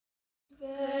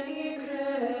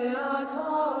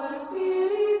Creator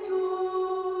Spiritus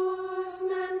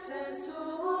mentes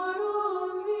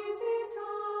tuorum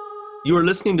visita. You are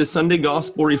listening to Sunday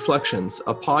Gospel Reflections,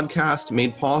 a podcast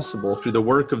made possible through the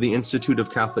work of the Institute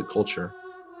of Catholic Culture.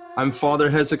 I'm Father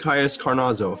Hezekiah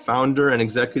Carnazzo, founder and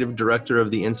executive director of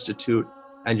the Institute,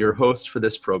 and your host for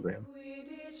this program.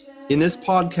 In this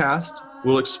podcast,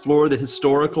 we'll explore the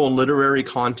historical and literary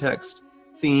context,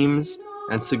 themes,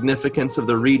 and significance of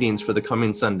the readings for the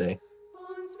coming Sunday.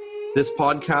 This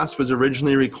podcast was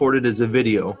originally recorded as a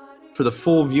video. For the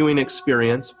full viewing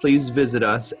experience, please visit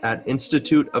us at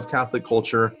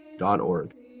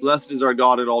instituteofcatholicculture.org. Blessed is our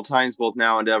God at all times, both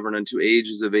now and ever, and unto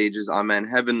ages of ages. Amen.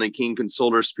 Heavenly King,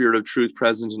 Consoler, Spirit of truth,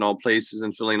 present in all places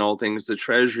and filling all things, the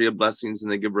treasury of blessings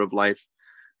and the giver of life.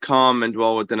 Come and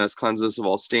dwell within us, cleanse us of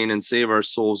all stain, and save our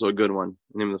souls, O good one.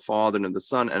 In the name of the Father, and of the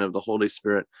Son, and of the Holy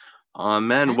Spirit.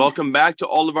 Amen. Welcome back to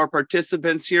all of our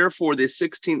participants here for the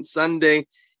 16th Sunday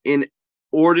in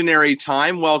Ordinary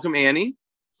Time. Welcome, Annie.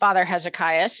 Father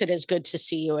Hezekiah, it is good to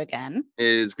see you again. It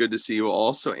is good to see you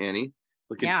also, Annie.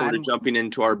 Looking forward to jumping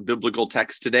into our biblical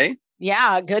text today.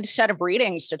 Yeah, a good set of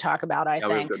readings to talk about, I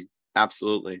think.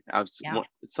 Absolutely. Yeah.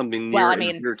 Something near,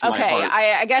 near to my heart.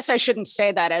 I guess I shouldn't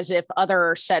say that as if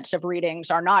other sets of readings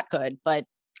are not good, but...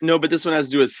 No, but this one has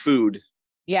to do with food.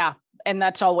 Yeah, and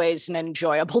that's always an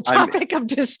enjoyable topic of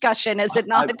discussion, is it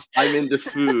not? I'm into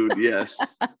food, yes.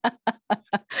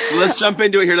 So let's jump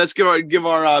into it here. Let's give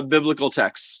our biblical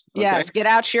texts. Okay? Yes, get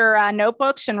out your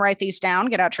notebooks and write these down.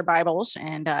 Get out your Bibles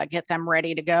and get them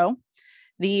ready to go.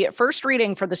 The first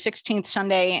reading for the 16th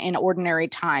Sunday in Ordinary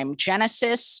Time,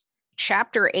 Genesis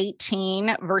chapter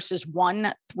 18, verses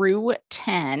 1 through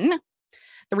 10.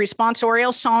 The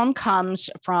responsorial psalm comes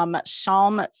from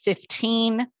Psalm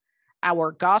 15.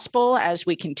 Our gospel, as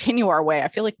we continue our way, I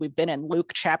feel like we've been in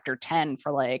Luke chapter 10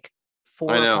 for like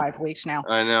 4 or 5 weeks now.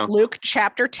 I know. Luke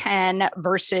chapter 10,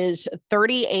 verses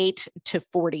 38 to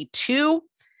 42.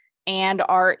 And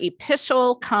our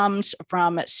epistle comes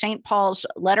from St. Paul's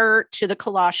letter to the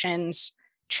Colossians,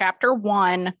 chapter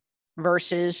 1,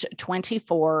 verses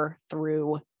 24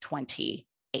 through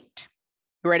 28.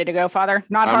 You ready to go, Father?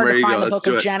 Not hard to find the book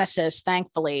of Genesis,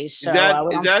 thankfully. So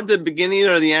is that the beginning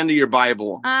or the end of your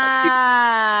Bible?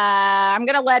 I'm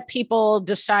going to let people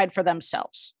decide for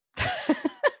themselves.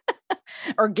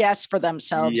 Or guess for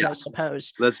themselves, I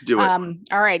suppose. Let's do it.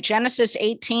 All right, Genesis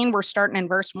 18, we're starting in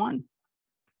verse 1.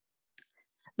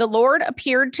 The Lord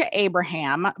appeared to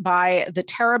Abraham by the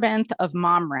terebinth of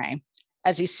Mamre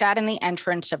as he sat in the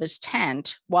entrance of his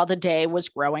tent while the day was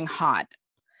growing hot.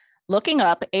 Looking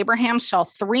up, Abraham saw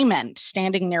 3 men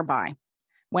standing nearby.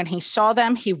 When he saw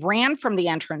them, he ran from the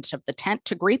entrance of the tent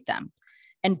to greet them.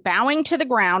 And bowing to the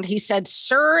ground, he said,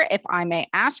 "Sir, if I may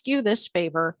ask you this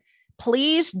favor,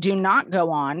 please do not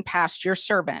go on past your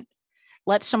servant.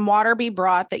 Let some water be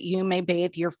brought that you may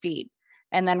bathe your feet,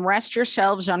 and then rest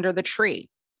yourselves under the tree.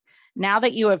 Now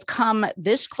that you have come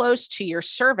this close to your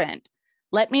servant,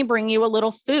 let me bring you a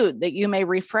little food that you may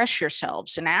refresh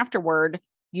yourselves, and afterward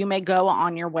you may go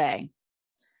on your way."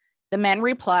 The men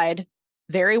replied,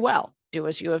 "Very well, do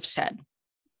as you have said."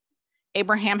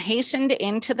 Abraham hastened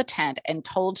into the tent and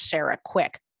told Sarah,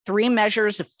 "Quick, 3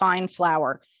 measures of fine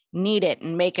flour, knead it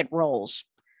and make it rolls."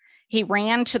 He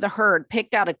ran to the herd,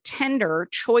 picked out a tender,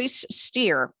 choice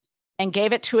steer, and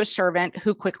gave it to a servant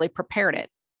who quickly prepared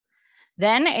it.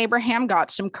 Then Abraham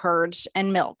got some curds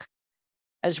and milk,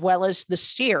 as well as the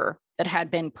steer that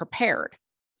had been prepared,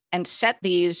 and set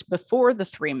these before the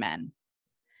 3 men.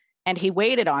 And he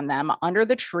waited on them under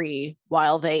the tree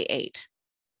while they ate.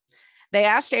 They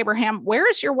asked Abraham, "Where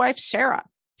is your wife Sarah?"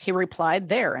 He replied,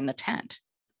 "There in the tent."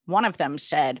 One of them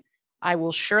said, "I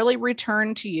will surely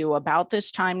return to you about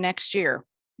this time next year,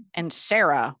 and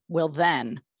Sarah will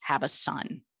then have a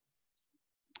son."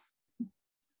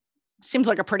 Seems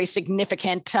like a pretty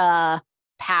significant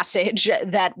passage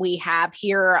that we have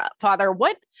here. Father,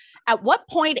 at what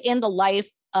point in the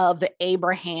life of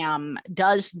Abraham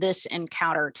does this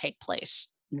encounter take place?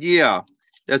 Yeah,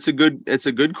 it's a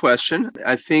good question.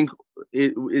 I think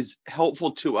it is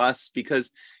helpful to us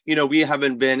because, we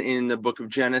haven't been in the book of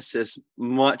Genesis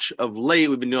much of late.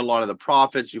 We've been doing a lot of the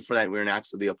prophets. Before that, we were in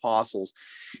Acts of the Apostles.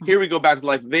 Here we go back to the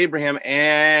life of Abraham.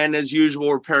 And as usual,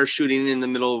 we're parachuting in the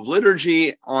middle of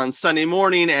liturgy on Sunday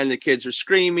morning, and the kids are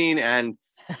screaming and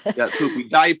got poopy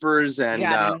diapers and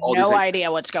all no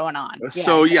idea what's going on.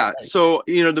 So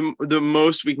the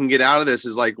most we can get out of this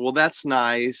is like, well, that's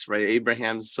nice, right?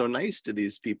 Abraham's so nice to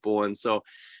these people, and so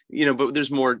but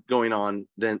there's more going on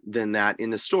than that in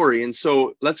the story. And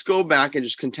so let's go back and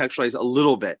just contextualize a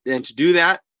little bit. And to do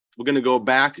that, we're going to go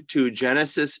back to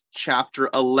Genesis chapter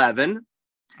 11.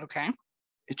 Okay.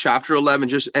 chapter 11,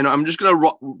 and I'm just going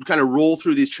to kind of roll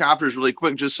through these chapters really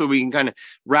quick, just so we can kind of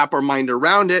wrap our mind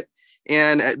around it.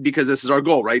 And because this is our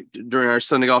goal, right? During our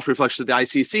Sunday Gospel Reflections at the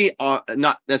ICC,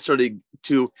 not necessarily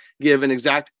to give an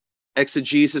exact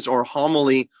exegesis or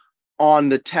homily on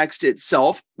the text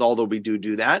itself, although we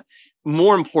do that.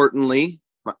 More importantly,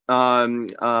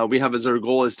 we have as our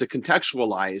goal is to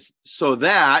contextualize so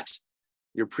that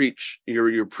your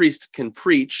priest can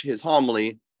preach his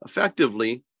homily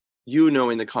effectively,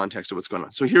 knowing the context of what's going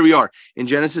on. So here we are in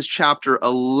Genesis chapter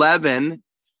 11.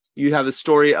 You have the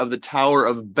story of the Tower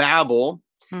of Babel,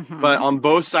 but on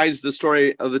both sides of the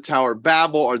story of the Tower of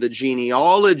Babel are the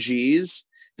genealogies.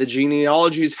 The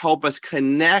genealogies help us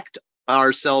connect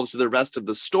ourselves to the rest of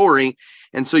the story.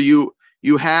 And so you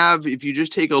have, if you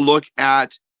just take a look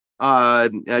at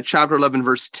chapter 11,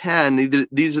 verse 10,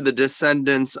 these are the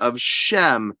descendants of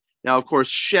Shem. Now, of course,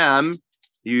 Shem,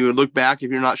 you look back,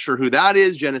 if you're not sure who that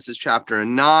is, Genesis chapter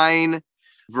 9,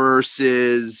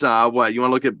 verses, you want to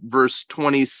look at verse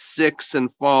 26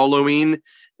 and following,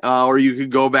 or you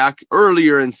could go back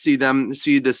earlier and see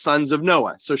the sons of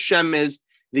Noah. So Shem is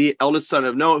the eldest son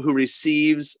of Noah, who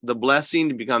receives the blessing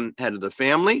to become head of the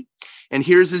family. And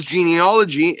here's his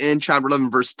genealogy in chapter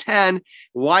 11, verse 10.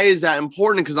 Why is that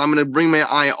important? Because I'm going to bring my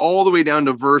eye all the way down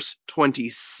to verse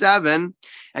 27.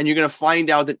 And you're going to find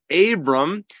out that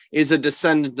Abram is a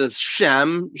descendant of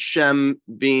Shem, Shem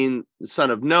being the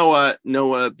son of Noah,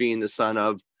 Noah being the son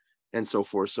of, and so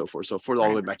forth, all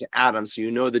the way back to Adam. So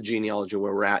you know the genealogy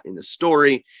where we're at in the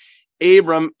story.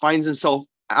 Abram finds himself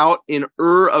out in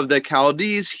Ur of the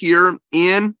Chaldees here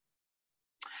in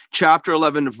chapter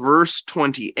 11, verse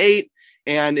 28.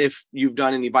 And if you've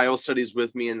done any Bible studies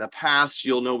with me in the past,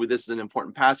 you'll know this is an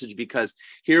important passage, because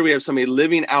here we have somebody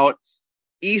living out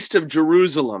east of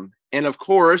Jerusalem. And of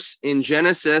course, in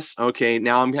Genesis, okay,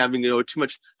 now I'm having to go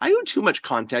I go too much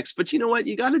context, but you know what?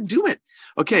 You got to do it.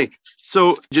 Okay,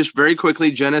 so just very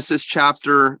quickly, Genesis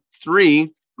chapter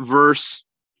 3, verse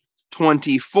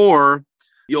 24,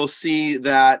 you'll see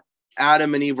that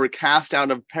Adam and Eve were cast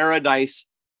out of paradise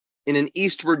in an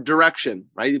eastward direction,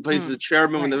 right? He places the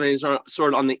cherubim with the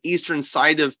sword on the eastern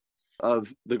side of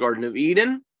the Garden of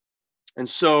Eden. And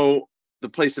so the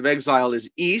place of exile is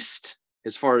east,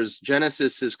 as far as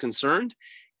Genesis is concerned.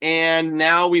 And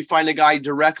now we find a guy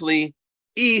directly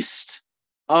east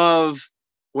of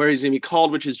where he's going to be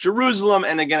called, which is Jerusalem.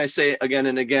 And again, I say again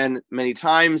and again many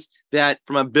times that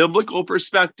from a biblical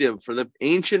perspective, for the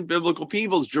ancient biblical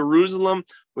peoples, Jerusalem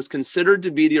was considered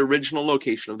to be the original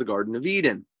location of the Garden of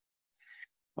Eden.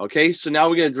 Okay, so now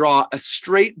we're going to draw a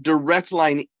straight, direct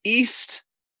line east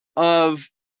of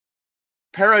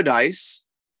paradise,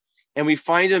 and we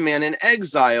find a man in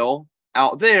exile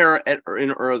out there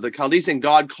in Ur of the Chaldees, and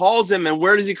God calls him. And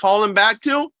where does he call him back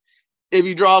to? If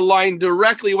you draw a line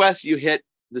directly west, you hit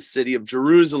the city of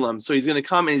Jerusalem. So he's going to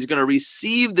come and he's going to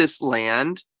receive this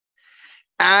land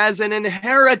as an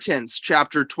inheritance,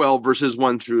 chapter 12, verses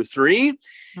 1 through 3.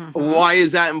 Why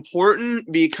is that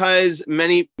important? Because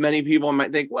many people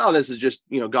might think, well, this is just,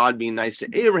 God being nice to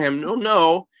Abraham.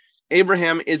 No.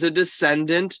 Abraham is a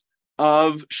descendant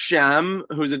of Shem,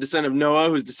 who's a descendant of Noah,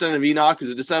 who's a descendant of Enoch, who's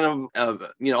a descendant of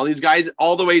all these guys,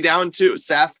 all the way down to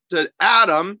Seth, to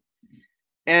Adam.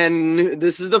 And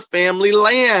this is the family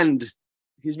land.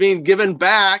 He's being given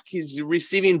back. He's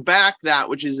receiving back that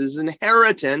which is his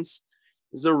inheritance,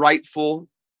 is the rightful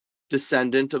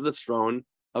descendant of the throne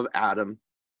of Adam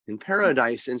in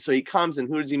paradise. And so he comes, and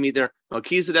who does he meet there?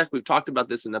 Melchizedek. We've talked about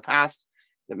this in the past,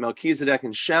 that Melchizedek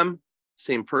and Shem,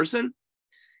 same person.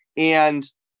 And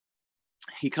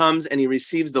he comes and he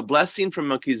receives the blessing from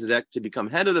Melchizedek to become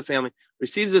head of the family,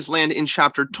 receives this land in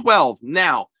chapter 12.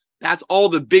 Now, that's all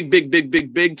the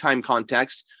big time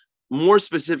context. More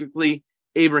specifically,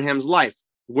 Abraham's life.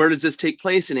 Where does this take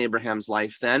place in Abraham's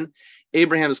life then?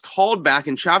 Abraham is called back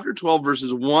in chapter 12,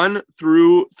 verses 1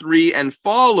 through 3 and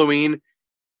following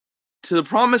to the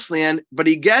promised land, but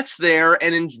he gets there,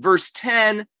 and in verse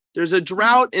 10, there's a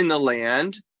drought in the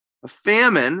land, a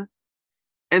famine,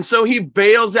 and so he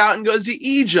bails out and goes to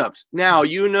Egypt. Now,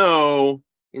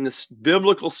 in this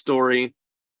biblical story,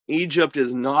 Egypt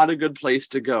is not a good place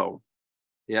to go.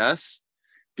 Yes,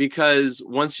 because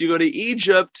once you go to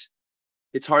Egypt,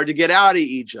 it's hard to get out of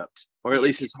Egypt, or at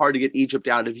least it's hard to get Egypt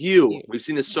out of you. We've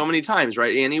seen this so many times,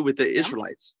 right, Annie, with the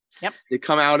Israelites. Yep. They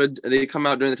come out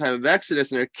during the time of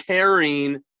Exodus, and they're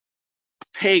carrying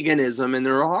paganism in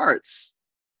their hearts.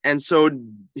 And so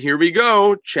here we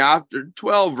go, chapter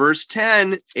 12, verse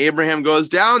 10, Abraham goes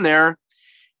down there,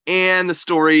 and the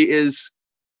story is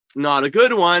not a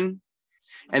good one.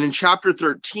 And in chapter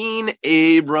 13,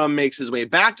 Abram makes his way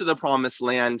back to the promised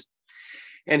land.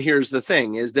 And here's the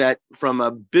thing, is that from a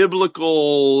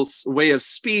biblical way of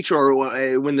speech, or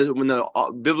when the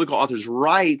biblical authors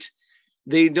write,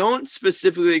 they don't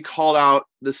specifically call out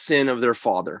the sin of their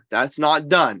father. That's not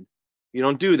done. You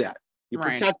don't do that. You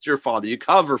protect your father. You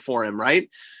cover for him, right?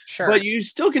 Sure. But you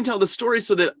still can tell the story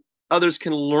so that others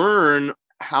can learn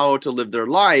how to live their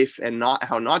life and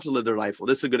how not to live their life. Well,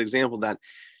 this is a good example of that.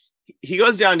 He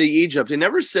goes down to Egypt. It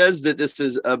never says that this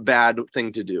is a bad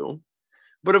thing to do.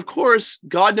 But of course,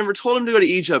 God never told him to go to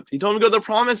Egypt. He told him to go to the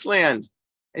promised land.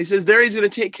 And he says there he's going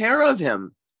to take care of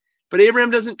him. But Abraham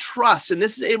doesn't trust. And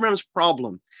this is Abraham's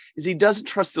problem, is he doesn't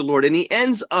trust the Lord. And he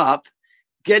ends up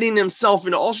getting himself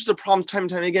into all sorts of problems time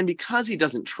and time again because he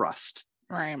doesn't trust.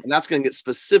 Right. And that's going to get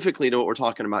specifically to what we're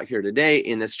talking about here today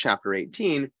in this chapter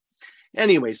 18.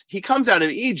 Anyways, he comes out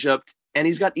of Egypt and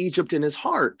he's got Egypt in his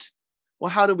heart. Well,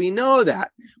 how do we know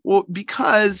that? Well,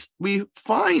 because we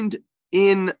find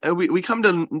we come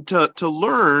to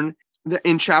learn that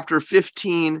in chapter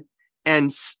 15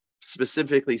 and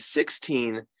specifically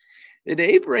 16, that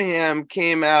Abraham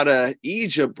came out of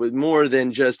Egypt with more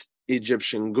than just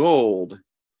Egyptian gold.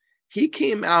 He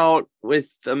came out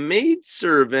with a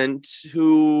maidservant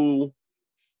who,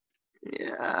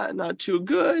 not too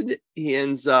good. He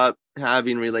ends up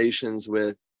having relations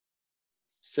with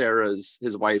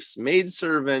his wife's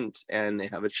maidservant, and they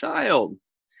have a child.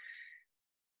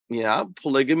 Yeah,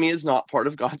 polygamy is not part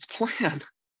of God's plan.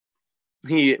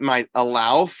 He might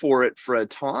allow for it for a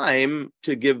time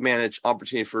to give man an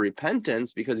opportunity for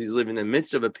repentance because he's living in the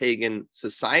midst of a pagan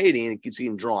society and he keeps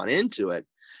getting drawn into it.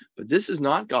 But this is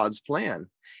not God's plan.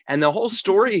 And the whole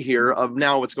story here of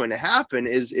now what's going to happen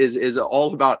is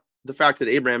all about the fact that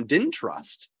Abraham didn't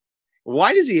trust.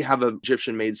 Why does he have an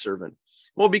Egyptian maidservant?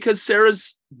 Well, because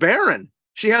Sarah's barren.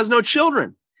 She has no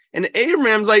children. And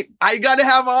Abraham's like, I got to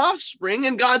have offspring.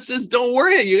 And God says, don't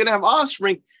worry, you're going to have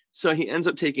offspring. So he ends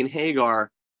up taking Hagar,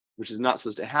 which is not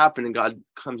supposed to happen. And God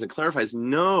comes and clarifies,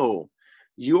 no,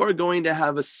 you are going to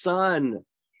have a son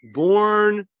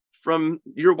born from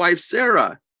your wife,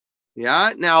 Sarah.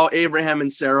 Yeah. Now Abraham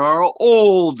and Sarah are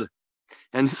old.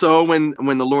 And so when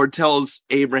the Lord tells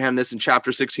Abraham this in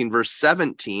chapter 16, verse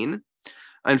 17,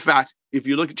 in fact, if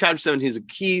you look at chapter 17, it's a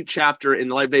key chapter in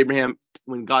the life of Abraham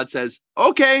when God says,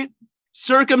 okay,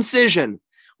 circumcision.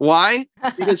 Why?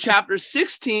 Because chapter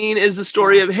 16 is the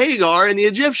story of Hagar and the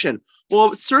Egyptian.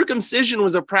 Well, circumcision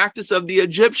was a practice of the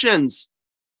Egyptians.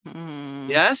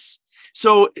 Yes.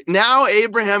 So now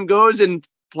Abraham goes and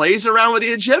plays around with the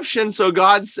Egyptians. So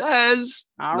God says,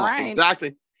 all right,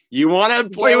 exactly. You want to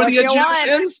play with the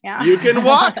Egyptians? Yeah. You can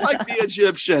walk like the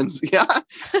Egyptians. Yeah.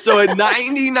 So at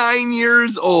 99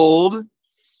 years old,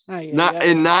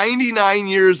 in 99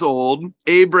 years old,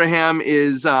 Abraham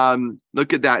is,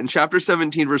 look at that in chapter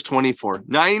 17, verse 24,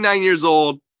 99 years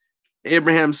old,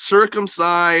 Abraham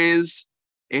circumcised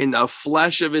in the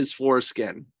flesh of his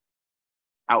foreskin.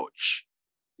 Ouch.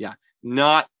 Yeah.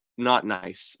 Not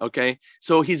nice. Okay.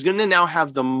 So he's going to now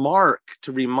have the mark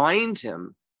to remind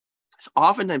him. This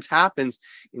oftentimes happens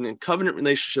in a covenant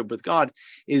relationship with God,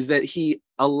 is that he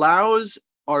allows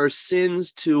our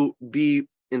sins to be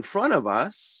in front of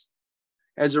us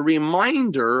as a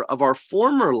reminder of our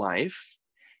former life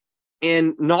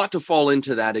and not to fall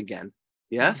into that again.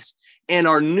 Yes. And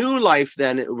our new life,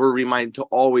 then we're reminded to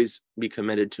always be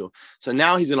committed to. So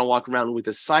now he's going to walk around with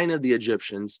the sign of the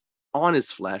Egyptians on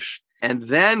his flesh. And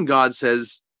then God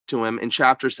says to him in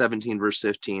chapter 17, verse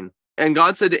 15, and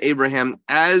God said to Abraham,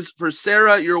 as for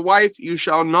Sarah, your wife, you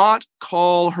shall not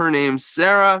call her name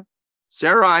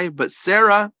Sarai, but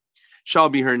Sarah shall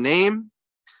be her name.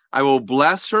 I will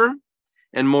bless her.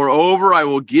 And moreover, I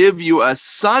will give you a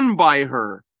son by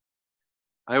her.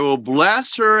 I will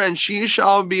bless her, and she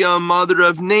shall be a mother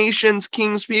of nations.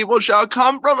 Kings' people shall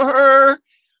come from her.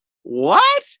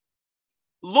 What?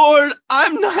 Lord,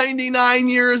 I'm 99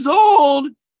 years old,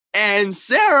 and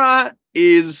Sarah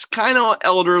is kind of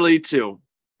elderly too.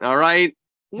 All right.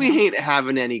 We ain't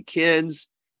having any kids.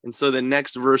 And so the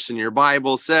next verse in your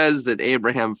Bible says that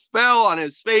Abraham fell on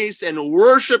his face and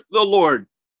worshiped the Lord.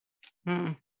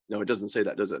 No, it doesn't say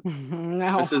that, does it?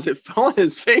 No. It says it fell on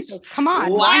his face. So, come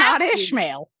on. Why not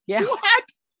Ishmael? Yeah. What?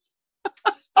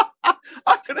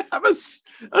 I'm going to have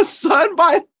a son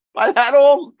by that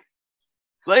old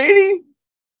lady?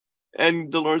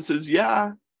 And the Lord says,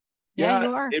 yeah, you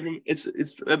are.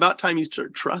 It's about time you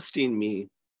start trusting me.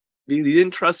 You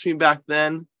didn't trust me back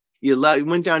then. You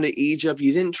went down to Egypt.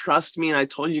 You didn't trust me. And I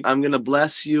told you I'm going to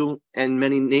bless you and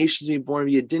many nations be born.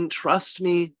 You didn't trust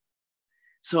me.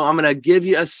 So I'm going to give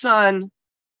you a son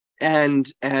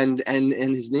and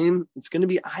his name, it's going to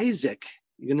be Isaac.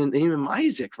 You're going to name him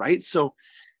Isaac, right? So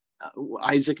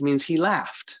Isaac means he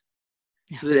laughed.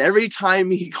 so that every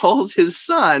time he calls his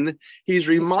son, he's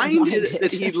reminded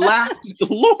that he laughed at the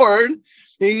Lord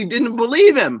and he didn't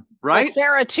believe him, right? Well,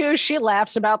 Sarah, too, she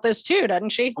laughs about this too, doesn't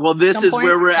she? Well, this is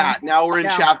where we're at. Now we're in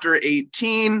Yeah. chapter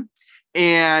 18,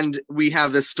 and we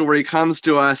have this story comes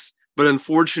to us, but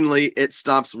unfortunately it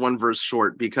stops one verse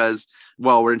short because,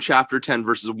 well, we're in chapter 10,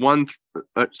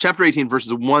 chapter 18,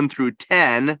 verses 1 through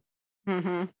 10.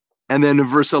 Mm-hmm. And then in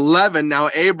verse 11, now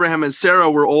Abraham and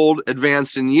Sarah were old,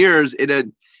 advanced in years. It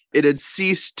had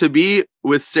ceased to be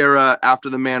with Sarah after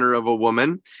the manner of a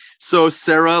woman. So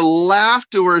Sarah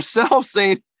laughed to herself,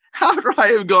 saying, after I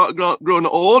have grown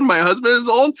old, my husband is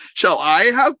old, shall I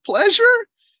have pleasure?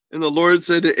 And the Lord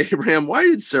said to Abraham, why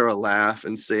did Sarah laugh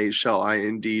and say, shall I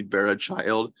indeed bear a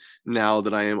child now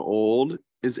that I am old?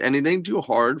 Is anything too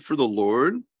hard for the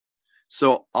Lord?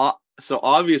 So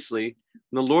obviously,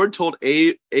 the Lord told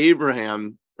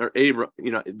Abraham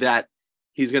that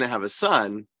he's going to have a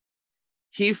son.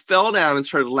 He fell down and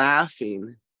started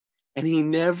laughing, and he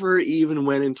never even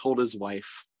went and told his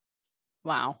wife.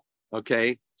 Wow.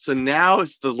 Okay. So now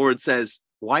the Lord says,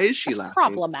 why is she laughing?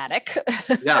 Problematic.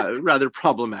 Yeah, rather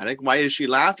problematic. Why is she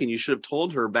laughing? You should have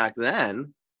told her back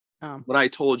then what I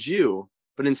told you.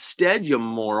 But instead, you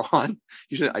moron.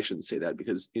 I shouldn't say that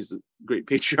because he's a great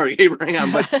patriarch,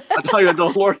 Abraham. But I'll tell you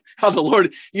how the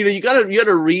Lord, you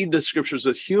gotta read the scriptures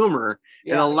with humor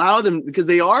and allow them, because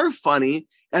they are funny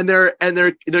and they're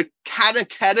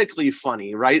catechetically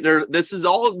funny, right? This is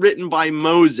all written by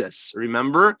Moses.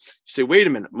 Remember? You say, wait a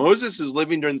minute, Moses is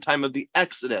living during the time of the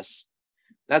Exodus.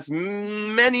 That's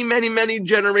many, many, many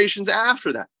generations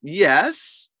after that.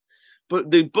 Yes.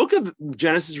 But the book of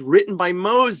Genesis is written by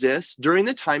Moses during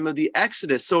the time of the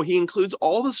Exodus. So he includes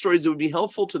all the stories that would be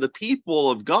helpful to the people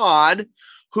of God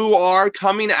who are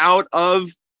coming out of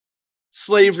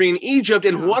slavery in Egypt.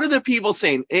 And what are the people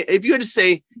saying? If you had to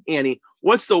say, Annie,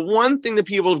 what's the one thing the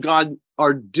people of God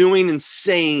are doing and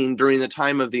saying during the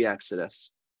time of the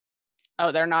Exodus?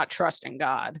 Oh, they're not trusting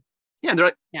God. Yeah, they're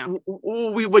like,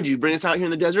 would you bring us out here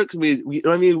in the desert? Because we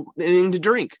don't have anything to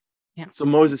drink. Yeah. So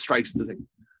Moses strikes the thing.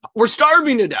 We're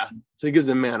starving to death. So he gives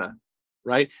them manna,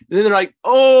 right? And then they're like,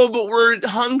 oh, but we're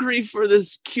hungry for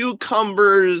this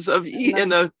cucumbers of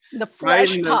the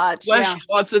flesh pots.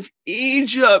 Pots of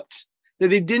Egypt.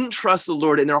 They didn't trust the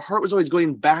Lord, and their heart was always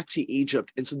going back to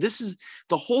Egypt. And so this is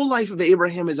the whole life of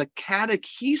Abraham is a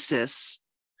catechesis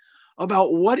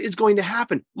about what is going to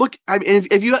happen. Look,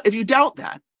 if you doubt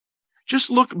that, just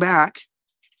look back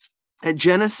at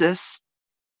Genesis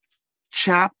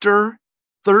chapter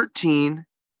 13,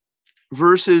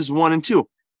 verses 1 and 2.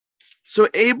 So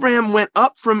Abraham went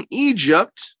up from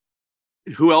Egypt.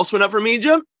 Who else went up from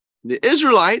Egypt? The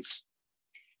Israelites.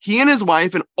 He and his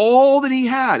wife and all that he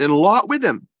had, and Lot with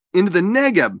him, into the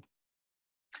Negeb.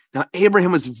 Now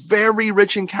Abraham was very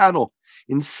rich in cattle,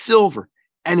 in silver,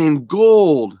 and in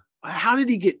gold. How did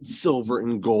he get silver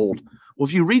and gold? Well,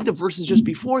 if you read the verses just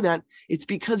before that, it's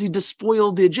because he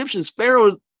despoiled the Egyptians. Pharaoh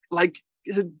was like,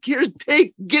 here,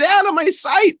 get out of my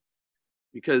sight.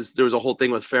 Because there was a whole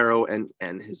thing with Pharaoh and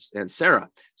Sarah.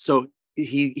 So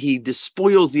he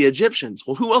despoils the Egyptians.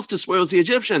 Well, who else despoils the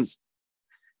Egyptians?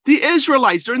 The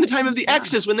Israelites during the time of the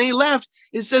Exodus. When they left,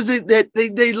 it says that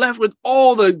they left with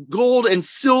all the gold and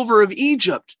silver of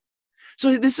Egypt.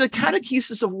 So this is a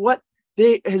catechesis of what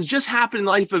has just happened in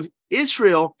the life of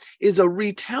Israel, is a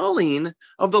retelling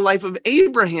of the life of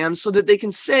Abraham, so that they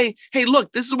can say, hey,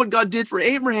 look, this is what God did for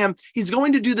Abraham. He's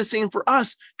going to do the same for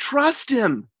us. Trust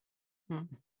him.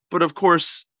 But of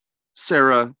course,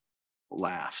 Sarah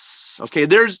laughs. Okay,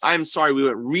 I'm sorry, we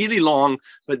went really long,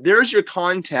 but there's your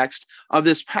context of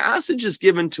this passage is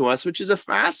given to us, which is a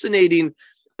fascinating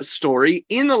story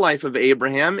in the life of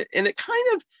Abraham. And it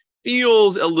kind of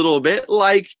feels a little bit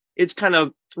like it's kind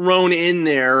of thrown in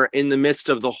there in the midst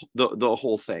of the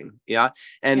whole thing. Yeah.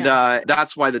 And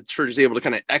that's why the church is able to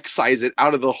kind of excise it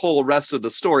out of the whole rest of the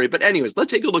story. But anyways,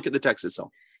 let's take a look at the text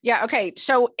itself. Yeah. Okay.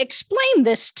 So explain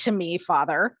this to me,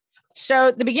 Father.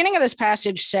 So the beginning of this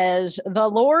passage says, the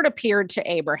Lord appeared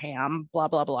to Abraham, blah,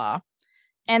 blah, blah.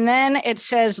 And then it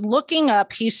says, looking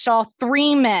up, he saw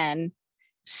three men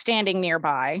standing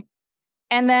nearby.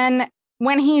 And then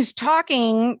when he's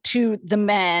talking to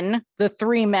the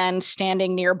three men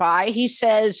standing nearby, he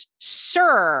says,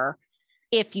 sir,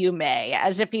 if you may,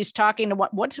 as if he's talking to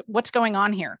what's going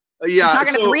on here? Yeah, he's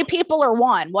talking to three people or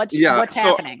one? What's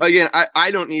happening? Again,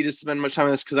 I don't need to spend much time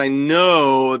on this because I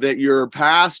know that your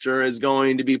pastor is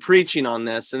going to be preaching on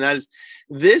this. And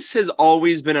this has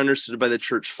always been understood by the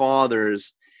church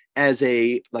fathers as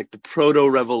the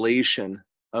proto-revelation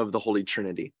of the Holy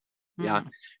Trinity. Yeah,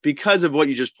 because of what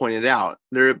you just pointed out.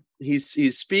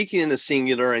 He's speaking in the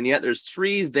singular, and yet there's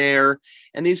three there,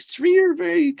 and these three are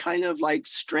very kind of like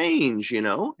strange,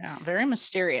 Yeah, very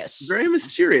mysterious. very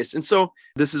mysterious. And so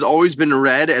this has always been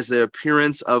read as the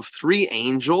appearance of three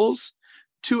angels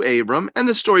to Abram, and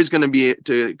the story is going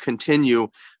to continue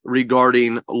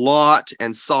regarding Lot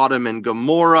and Sodom and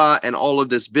Gomorrah and all of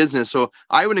this business. So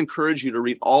I would encourage you to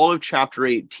read all of chapter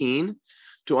 18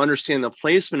 to understand the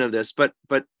placement of this. But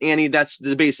Annie, that's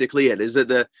basically it, is that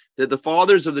the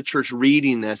fathers of the church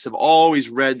reading this have always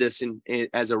read this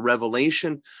as a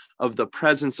revelation of the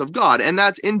presence of God. And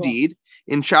that's indeed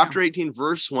in chapter 18,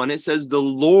 verse 1, it says, the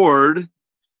Lord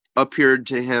appeared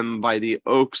to him by the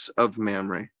oaks of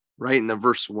Mamre, right in the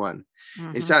verse 1.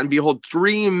 It said, and behold,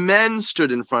 three men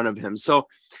stood in front of him. So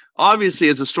obviously,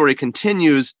 as the story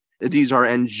continues, these are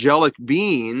angelic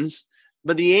beings,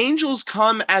 but the angels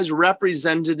come as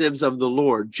representatives of the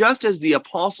Lord, just as the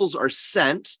apostles are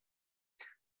sent,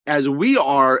 as we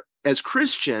are as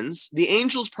Christians. The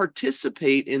angels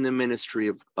participate in the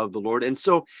ministry of the Lord. And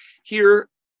so here,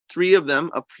 three of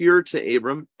them appear to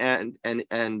Abram and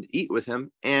eat with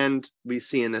him. And we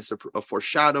see in this a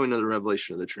foreshadowing of the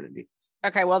revelation of the Trinity.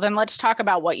 Okay, well, then let's talk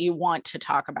about what you want to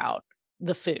talk about,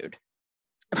 the food.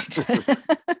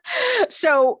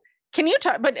 So can you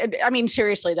talk, but I mean,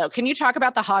 seriously though, can you talk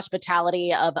about the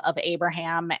hospitality of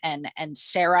Abraham and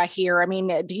Sarah here? I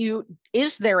mean,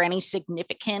 is there any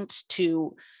significance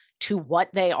to what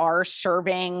they are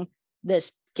serving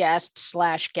this guests?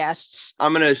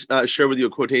 I'm going to share with you a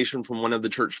quotation from one of the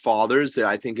church fathers that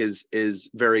I think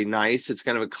is very nice. It's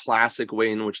kind of a classic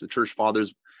way in which the church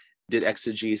fathers did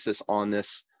exegesis on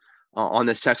this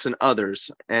text and others.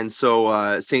 And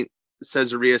so Saint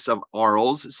Caesarius of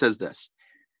Arles says this: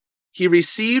 he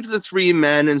received the three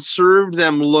men and served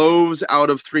them loaves out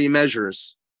of three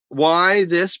measures. Why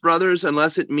this, brothers,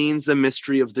 unless it means the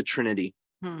mystery of the Trinity?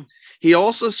 He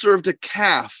also served a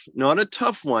calf, not a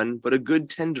tough one, but a good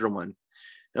tender one.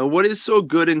 Now, what is so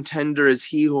good and tender is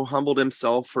he who humbled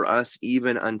himself for us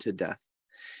even unto death.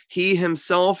 He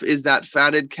himself is that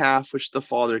fatted calf which the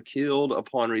Father killed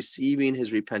upon receiving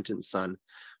his repentant Son.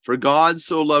 For God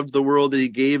so loved the world that he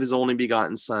gave his only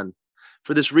begotten Son.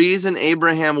 For this reason,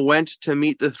 Abraham went to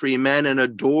meet the three men and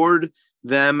adored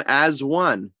them as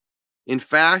one. In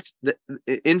fact,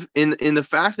 in the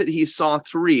fact that he saw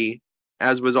three,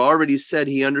 as was already said,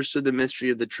 he understood the mystery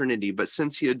of the Trinity. But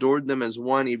since he adored them as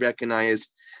one, he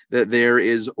recognized that there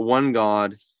is one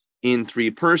God in three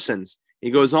persons.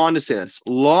 He goes on to say this: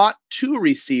 Lot too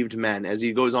received men, as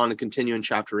he goes on to continue in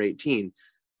chapter 18.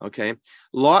 Okay,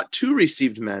 Lot too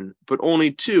received men, but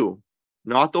only two,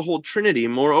 not the whole Trinity.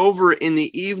 Moreover, in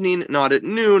the evening, not at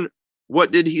noon,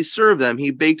 what did he serve them?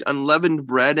 He baked unleavened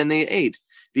bread, and they ate.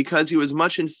 Because he was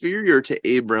much inferior to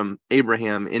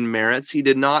Abraham in merits, he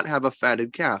did not have a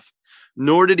fatted calf,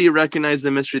 nor did he recognize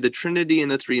the mystery of the Trinity in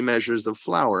the three measures of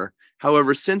flour.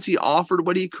 However, since he offered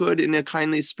what he could in a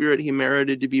kindly spirit, he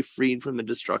merited to be freed from the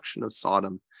destruction of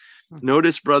Sodom.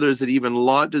 Notice, brothers, that even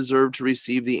Lot deserved to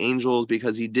receive the angels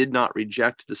because he did not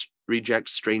reject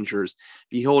strangers.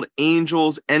 Behold,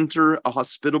 angels enter a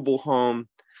hospitable home,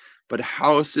 but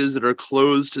houses that are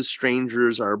closed to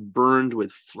strangers are burned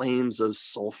with flames of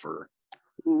sulfur.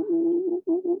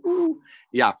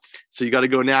 Yeah, so you got to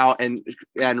go now and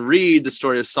read the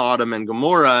story of Sodom and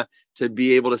Gomorrah to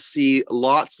be able to see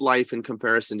Lot's life in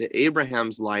comparison to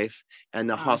Abraham's life, and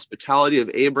the hospitality of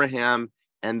Abraham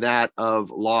and that of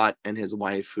Lot and his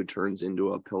wife, who turns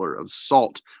into a pillar of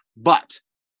salt. But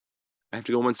I have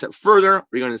to go one step further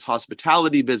regarding this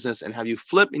hospitality business and have you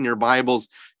flip in your Bibles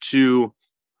to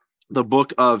the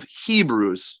book of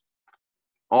Hebrews,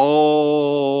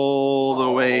 all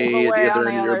the way at the other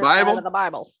end of your Bible. Of the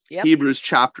Bible. Yep. Hebrews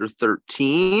chapter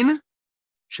 13.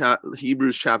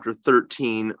 Hebrews chapter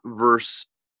 13, verse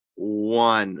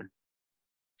 1.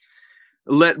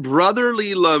 Let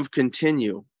brotherly love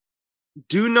continue.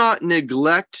 Do not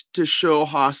neglect to show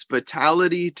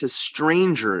hospitality to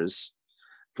strangers,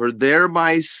 for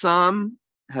thereby some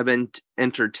have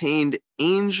entertained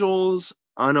angels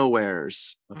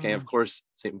unawares. Okay, of course,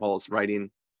 St. Paul is writing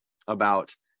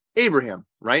about Abraham,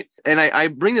 right? And I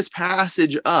bring this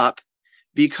passage up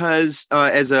because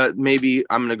maybe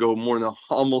I'm going to go more in the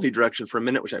homily direction for a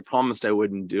minute, which I promised I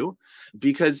wouldn't do,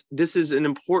 because this is an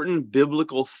important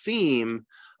biblical theme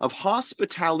of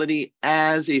hospitality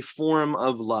as a form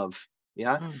of love.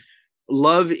 Yeah.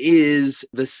 Love is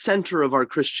the center of our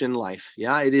Christian life.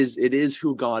 Yeah, it is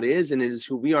who God is, and it is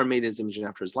who we are, made in his image and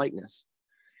after his likeness.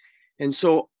 And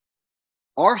so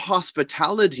our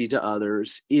hospitality to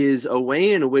others is a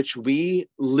way in which we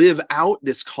live out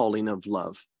this calling of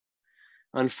love.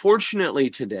 Unfortunately,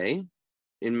 today,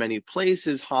 in many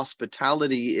places,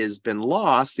 hospitality has been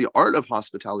lost. The art of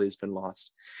hospitality has been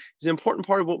lost. It's an important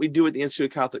part of what we do at the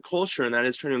Institute of Catholic Culture, and that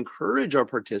is trying to encourage our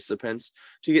participants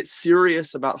to get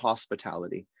serious about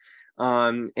hospitality.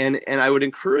 And I would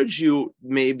encourage you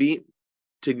maybe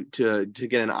to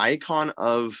get an icon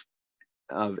of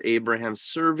Abraham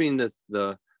serving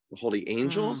the holy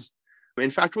angels. In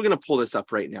fact, we're going to pull this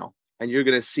up right now, and you're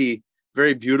going to see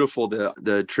very beautiful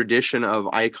the tradition of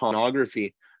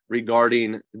iconography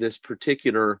regarding this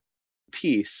particular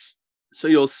piece. So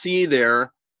you'll see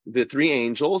there the three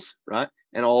angels, right,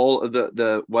 and all of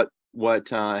the what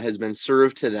has been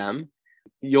served to them.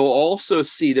 You'll also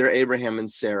see there Abraham and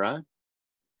Sarah,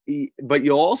 but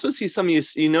you'll also see some of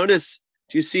you notice.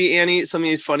 Do you see, Annie,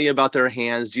 something funny about their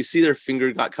hands? Do you see their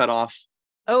finger got cut off?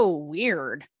 Oh,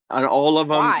 weird. And all of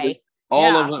them, Why?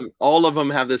 all of them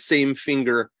have the same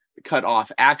finger cut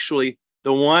off. Actually,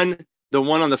 the one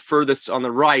on the furthest on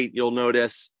the right, you'll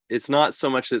notice it's not so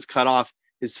much that it's cut off.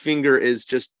 His finger is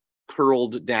just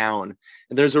curled down.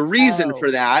 And there's a reason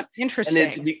for that. Interesting.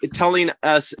 And it's telling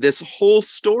us this whole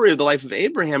story of the life of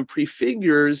Abraham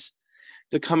prefigures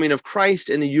the coming of Christ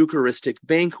and the Eucharistic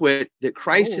banquet that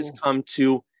Christ has come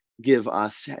to give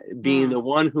us, being the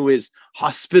one who is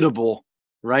hospitable,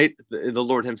 right? The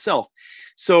Lord himself.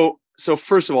 So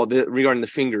first of all, regarding the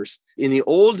fingers, in the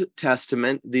Old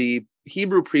Testament, the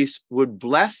Hebrew priest would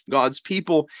bless God's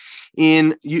people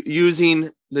in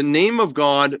using the name of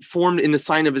God formed in the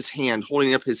sign of his hand,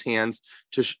 holding up his hands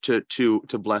to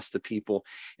bless the people.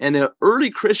 And the early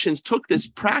Christians took this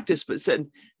practice, but said,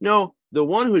 no, the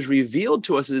one who is revealed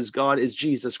to us as God is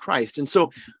Jesus Christ. And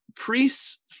so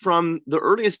priests from the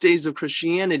earliest days of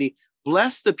Christianity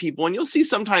bless the people. And you'll see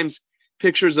sometimes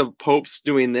pictures of popes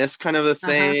doing this kind of a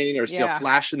thing, or see a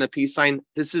flash in the peace sign.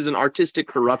 This is an artistic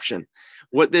corruption.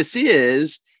 What this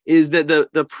is that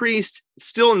the priest,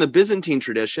 still in the Byzantine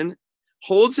tradition,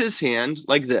 holds his hand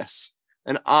like this.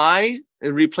 An I, it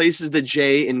replaces the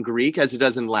J in Greek as it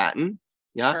does in Latin.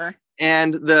 Yeah. Sure.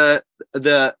 And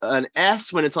an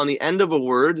S, when it's on the end of a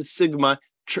word, sigma,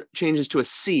 changes to a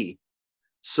C.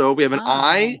 So we have an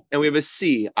I and we have a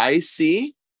C. I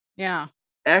see. Yeah.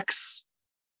 X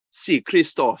C,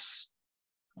 Christos.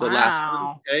 The last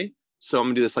one. Okay. So I'm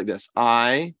gonna do this like this.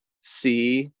 I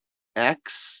C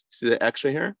X. See the X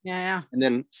right here? Yeah. And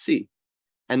then C.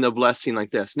 And the blessing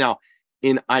like this. Now,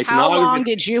 in iconography. How long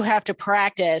did you have to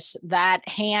practice that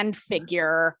hand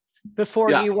figure before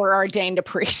you were ordained a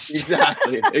priest?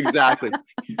 Exactly.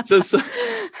 So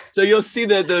you'll see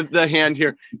the hand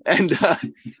here, and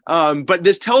but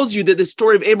this tells you that the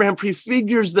story of Abraham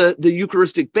prefigures the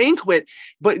Eucharistic banquet.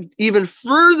 But even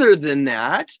further than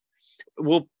that,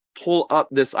 we'll pull up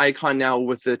this icon now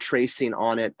with the tracing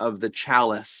on it of the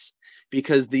chalice,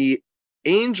 because the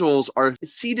angels are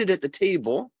seated at the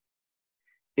table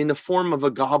in the form of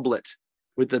a goblet,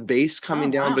 with the base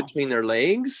coming down between their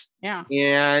legs,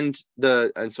 and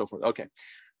so forth. Okay.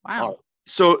 Wow.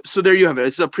 So there you have it.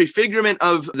 It's a prefigurement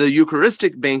of the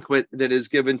Eucharistic banquet that is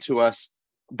given to us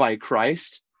by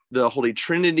Christ. The Holy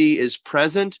Trinity is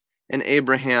present, and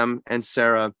Abraham and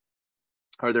Sarah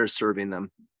are there serving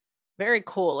them. Very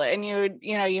cool. And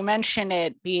you mentioned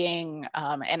it being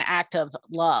an act of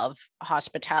love,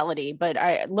 hospitality,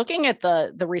 but looking at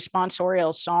the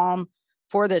responsorial psalm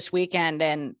for this weekend,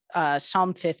 and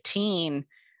Psalm 15,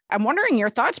 I'm wondering your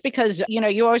thoughts, because,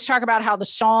 you always talk about how the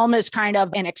psalm is kind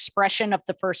of an expression of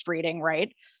the first reading,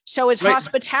 right? So is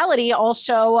hospitality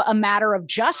also a matter of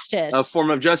justice? A form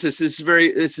of justice. This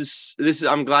is,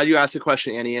 I'm glad you asked the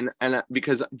question, Annie, and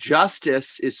because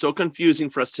justice is so confusing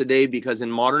for us today, because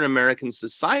in modern American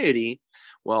society,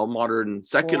 modern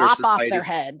secular society, off their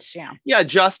heads. Yeah.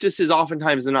 Justice is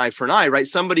oftentimes an eye for an eye, right?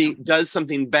 Somebody does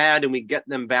something bad and we get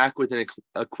them back with an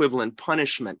equivalent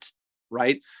punishment,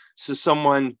 right? So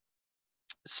someone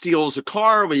steals a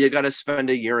car, well, you got to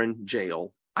spend a year in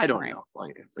jail. I don't know.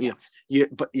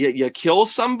 You kill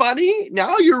somebody,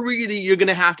 now you're going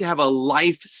to have a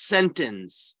life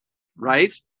sentence,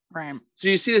 right? Right. So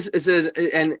you see this, it says,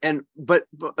 but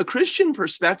a Christian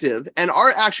perspective, and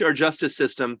our justice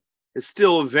system is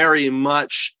still very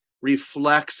much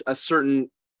reflects a certain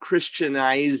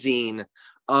Christianizing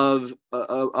of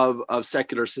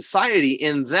secular society,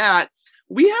 in that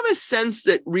we have a sense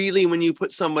that really when you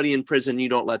put somebody in prison, you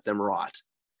don't let them rot.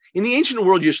 In the ancient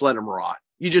world, you just let them rot.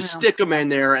 You just stick them in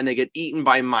there and they get eaten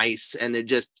by mice and they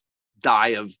just die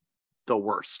of the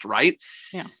worst, right?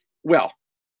 Yeah. Well,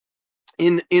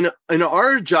 in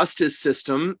our justice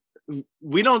system,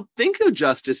 we don't think of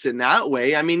justice in that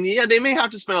way. I mean, they may have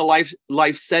to spend a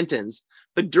life sentence,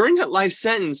 but during that life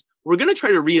sentence, we're going to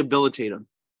try to rehabilitate them.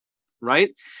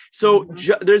 right? So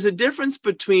Mhm. there's a difference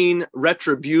between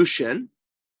retribution,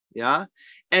 yeah,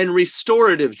 and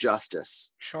restorative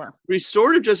justice. Sure.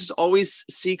 Restorative justice always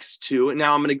seeks to, and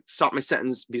now I'm going to stop my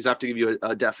sentence because I have to give you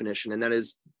a definition, and that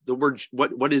is the word,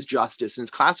 what is justice? And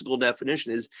its classical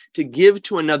definition is to give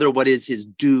to another what is his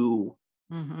due.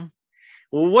 Mm-hmm.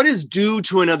 Well, what is due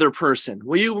to another person?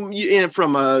 Well, you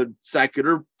from a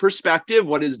secular perspective,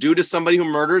 what is due to somebody who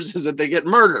murders is that they get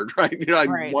murdered, right? You're like,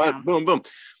 Right. what? Yeah. Boom, boom.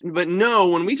 But no,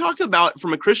 when we talk about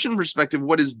from a Christian perspective,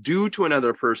 what is due to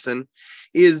another person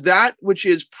is that which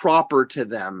is proper to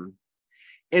them.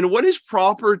 And what is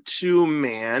proper to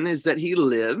man is that he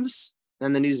lives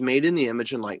and then he's made in the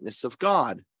image and likeness of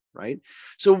God, right?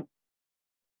 So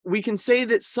we can say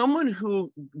that someone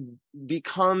who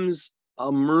becomes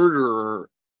a murderer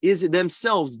is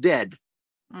themselves dead.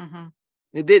 Mm-hmm.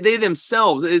 They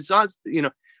themselves, it's not,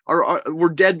 were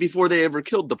dead before they ever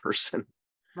killed the person.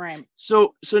 Right.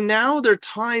 So now their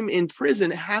time in prison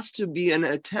has to be an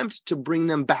attempt to bring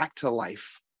them back to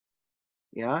life.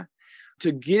 Yeah.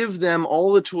 To give them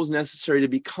all the tools necessary to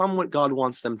become what God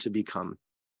wants them to become.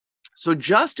 So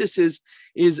justice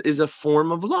is a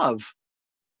form of love.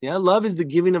 Yeah. Love is the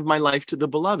giving of my life to the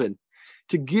beloved,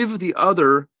 to give the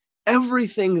other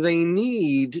everything they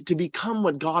need to become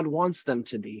what God wants them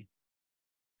to be.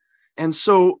 And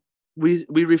so we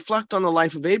reflect on the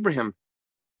life of Abraham,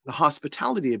 the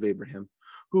hospitality of Abraham,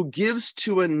 who gives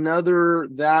to another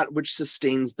that which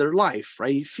sustains their life,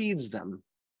 right? He feeds them.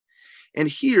 And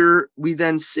here we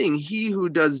then sing, he who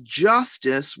does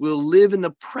justice will live in the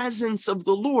presence of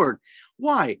the Lord.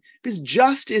 Why? Because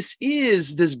justice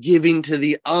is this giving to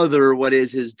the other what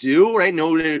is his due, right?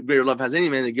 No greater love has any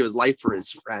man to give his life for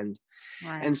his friend.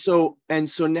 Right. And so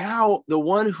now the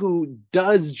one who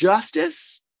does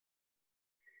justice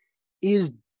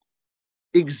is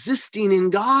existing in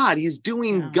God. He's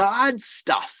doing God's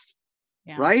stuff,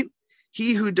 right?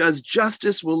 He who does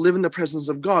justice will live in the presence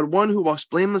of God. One who walks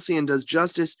blamelessly and does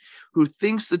justice, who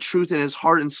thinks the truth in his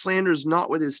heart and slanders not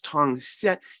with his tongue.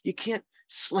 You can't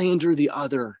slander the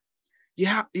other. You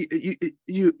have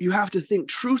to think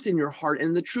truth in your heart,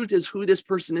 and the truth is who this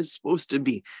person is supposed to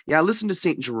be. Yeah, listen to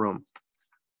St. Jerome.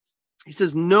 He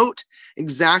says, note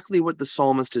exactly what the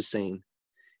psalmist is saying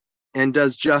and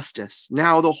does justice.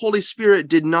 Now, the Holy Spirit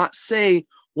did not say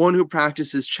one who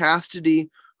practices chastity,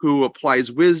 who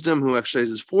applies wisdom, who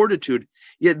exercises fortitude.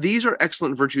 Yet these are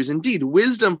excellent virtues indeed.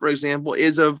 Wisdom, for example,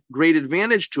 is of great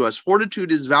advantage to us.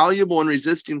 Fortitude is valuable in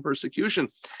resisting persecution.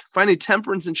 Finally,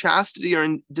 temperance and chastity are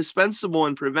indispensable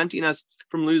in preventing us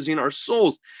from losing our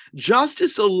souls.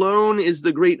 Justice alone is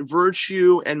the great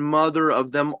virtue and mother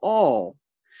of them all.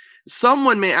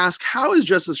 Someone may ask, how is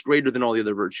justice greater than all the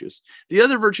other virtues? The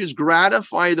other virtues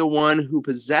gratify the one who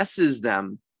possesses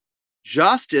them.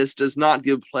 Justice does not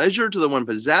give pleasure to the one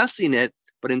possessing it,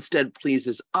 but instead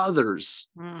pleases others.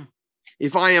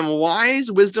 If I am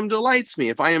wise, wisdom delights me.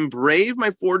 If I am brave, my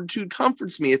fortitude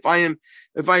comforts me. If I am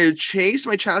chaste,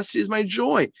 my chastity is my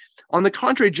joy. On the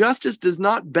contrary, justice does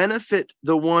not benefit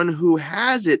the one who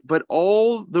has it, but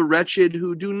all the wretched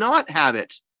who do not have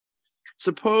it.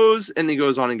 Suppose, and he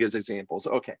goes on and gives examples.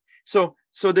 Okay, so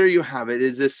there you have it.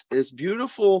 Is this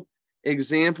beautiful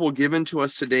example given to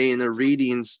us today in the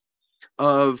readings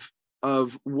of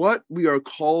what we are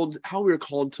called, how we are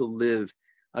called to live.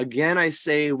 Again, I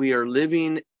say we are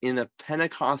living in a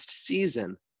Pentecost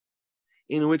season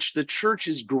in which the church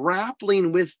is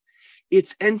grappling with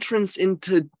its entrance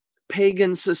into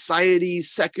pagan society,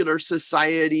 secular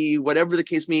society, whatever the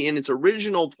case may be, in its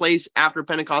original place after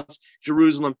Pentecost,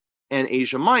 Jerusalem and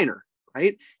Asia Minor,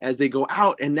 right? As they go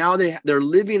out, and now they're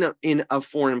living in a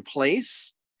foreign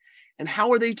place. And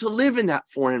how are they to live in that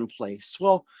foreign place?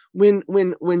 Well,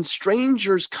 when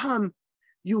strangers come,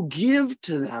 you give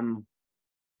to them.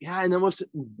 Yeah, and the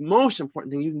most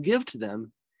important thing you can give to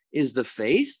them is the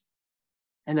faith.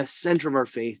 And the center of our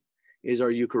faith is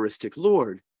our Eucharistic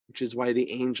Lord, which is why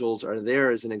the angels are there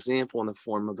as an example in the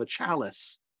form of a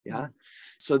chalice. Yeah.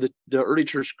 So the early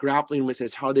church grappling with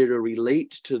is how they're to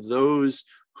relate to those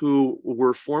who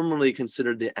were formerly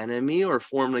considered the enemy or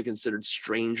formerly considered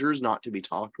strangers not to be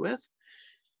talked with.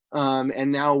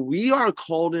 And now we are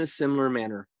called in a similar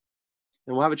manner.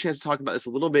 And we'll have a chance to talk about this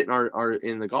a little bit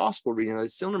in the gospel reading, a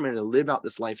similar manner to live out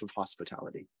this life of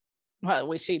hospitality. Well,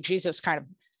 we see Jesus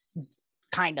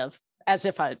kind of, as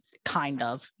if a kind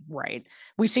of, right?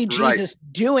 We see Jesus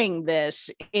doing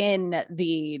this in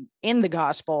the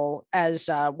gospel as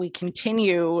we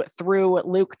continue through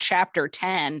Luke chapter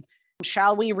 10.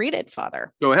 Shall we read it,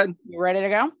 Father? Go ahead. You ready to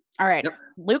go? All right. Yep.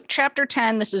 Luke chapter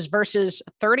 10, this is verses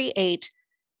 38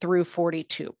 through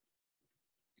 42.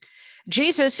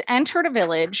 Jesus entered a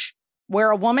village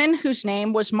where a woman whose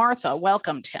name was Martha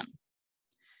welcomed him.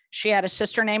 She had a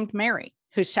sister named Mary,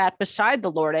 who sat beside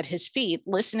the Lord at his feet,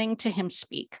 listening to him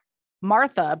speak.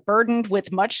 Martha, burdened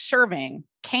with much serving,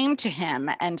 came to him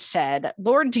and said,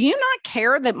 Lord, do you not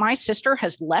care that my sister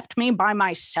has left me by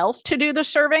myself to do the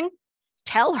serving?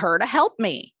 Tell her to help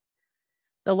me.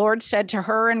 The Lord said to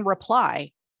her in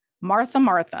reply, Martha,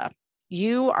 Martha,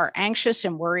 you are anxious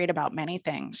and worried about many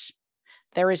things.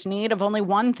 There is need of only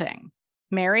one thing.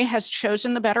 Mary has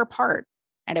chosen the better part,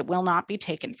 and it will not be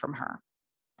taken from her.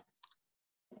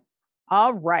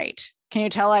 All right. Can you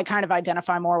tell I kind of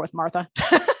identify more with Martha?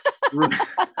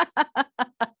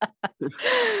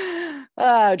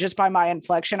 Just by my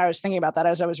inflection. I was thinking about that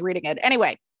as I was reading it.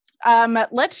 Anyway,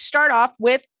 let's start off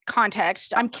with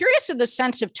context. I'm curious of the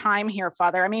sense of time here,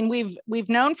 Father. I mean, we've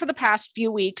known for the past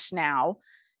few weeks now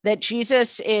that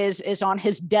Jesus is on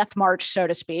his death march, so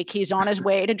to speak. He's on his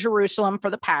way to Jerusalem for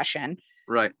the Passion.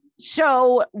 Right.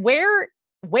 So where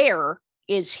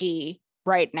is he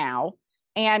right now?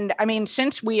 And I mean,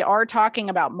 since we are talking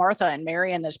about Martha and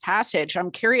Mary in this passage,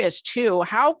 I'm curious too,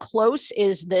 how close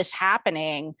is this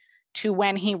happening to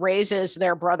when he raises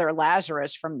their brother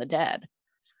Lazarus from the dead?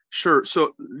 Sure.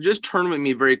 So just turn with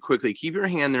me very quickly. Keep your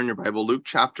hand there in your Bible, Luke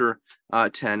chapter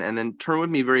 10, and then turn with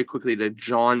me very quickly to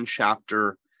John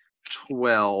chapter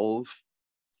 12.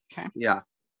 Okay. Yeah.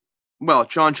 Well,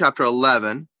 John chapter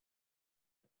 11,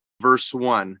 verse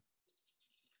 1.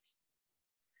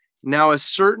 Now a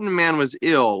certain man was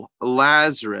ill,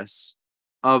 Lazarus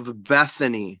of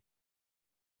Bethany,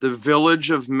 the village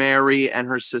of Mary and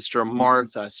her sister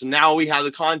Martha. So now we have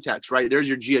the context, right? There's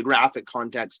your geographic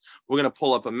context. We're going to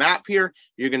pull up a map here.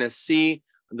 You're going to see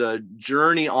the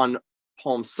journey on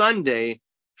Palm Sunday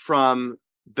from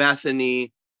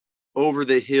Bethany over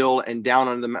the hill and down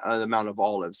on the Mount of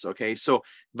Olives. Okay. So,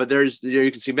 but there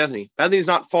you can see Bethany. Bethany's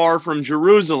not far from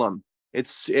Jerusalem.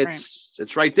 It's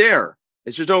right there.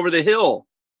 It's just over the hill.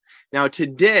 Now,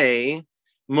 today,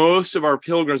 most of our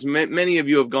pilgrims, many of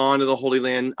you have gone to the Holy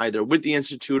Land either with the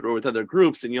Institute or with other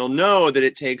groups, and you'll know that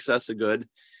it takes us a good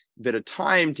bit of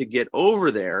time to get over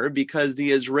there because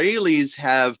the Israelis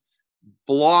have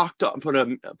blocked up, put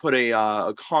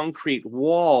a concrete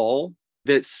wall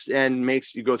and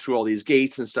makes you go through all these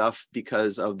gates and stuff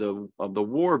because of the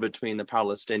war between the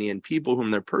Palestinian people whom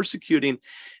they're persecuting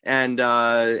and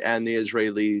the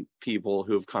Israeli people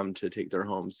who have come to take their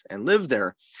homes and live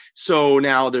there. So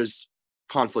now there's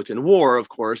conflict and war, of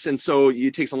course, and so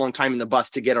it takes a long time in the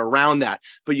bus to get around that.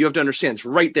 But you have to understand it's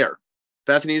right there.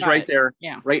 Bethany's right there,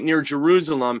 right near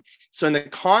Jerusalem. So in the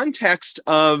context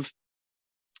of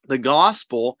the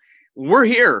gospel, we're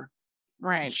here.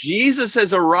 Right. Jesus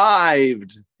has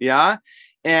arrived. Yeah.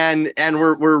 And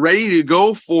we're ready to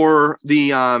go for the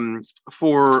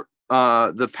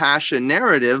Passion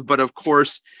narrative. But of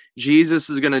course, Jesus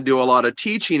is going to do a lot of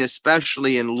teaching,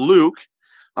 especially in Luke,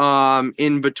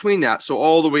 in between that. So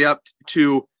all the way up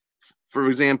to, for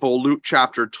example, Luke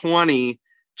chapter 20,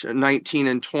 19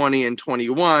 and 20 and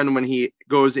 21, when he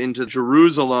goes into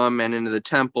Jerusalem and into the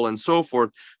temple and so forth.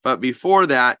 But before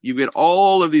that, you get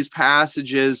all of these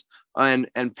passages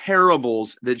and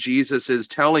parables that Jesus is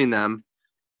telling them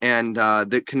and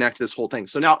that connect this whole thing.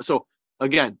 So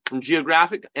again, from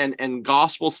geographic and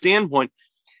gospel standpoint,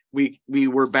 we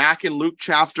were back in Luke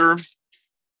chapter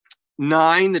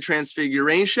 9, the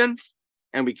transfiguration,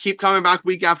 and we keep coming back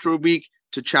week after week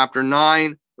to chapter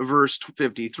 9, verse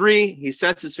 53. He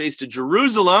sets his face to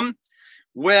Jerusalem.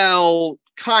 Well,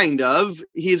 kind of.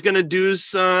 He's going to do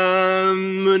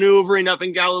some maneuvering up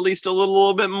in Galilee still a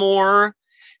little bit more.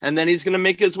 And then he's going to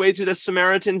make his way through the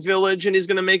Samaritan village, and he's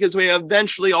going to make his way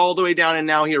eventually all the way down. And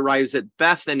now he arrives at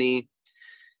Bethany.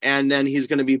 And then he's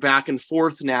going to be back and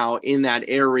forth now in that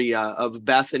area of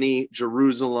Bethany,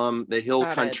 Jerusalem, the hill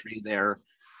country there.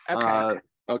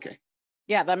 Okay.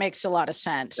 Yeah, that makes a lot of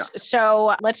sense. Yeah.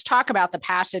 So let's talk about the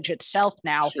passage itself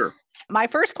now. Sure. My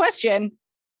first question,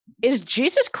 is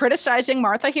Jesus criticizing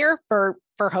Martha here for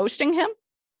hosting him?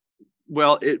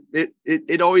 Well,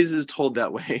 it always is told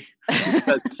that way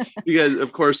because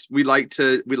of course we like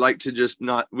to just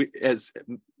not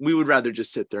we would rather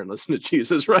just sit there and listen to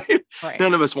Jesus, right?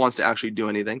 None of us wants to actually do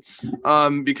anything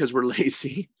because we're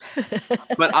lazy.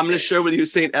 But I'm going to share with you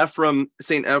Saint Ephrem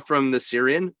the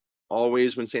Syrian.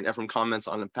 Always when Saint Ephrem comments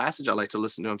on a passage, I like to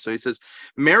listen to him. So he says,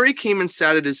 Mary came and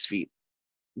sat at his feet.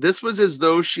 This was as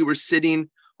though she were sitting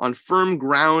on firm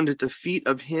ground at the feet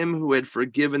of him who had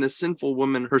forgiven the sinful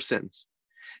woman her sins.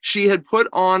 She had put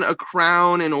on a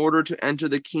crown in order to enter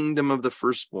the kingdom of the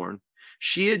firstborn.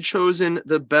 She had chosen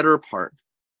the better part,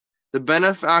 the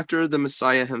benefactor, the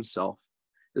Messiah himself.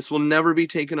 This will never be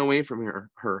taken away from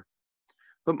her.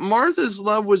 But Martha's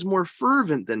love was more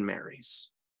fervent than Mary's.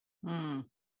 Mm.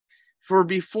 For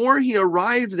before he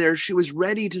arrived there, she was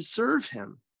ready to serve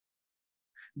him.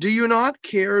 Do you not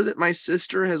care that my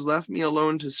sister has left me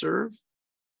alone to serve?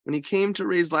 When he came to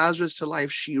raise Lazarus to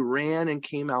life, she ran and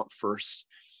came out first.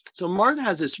 So Martha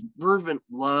has this fervent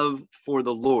love for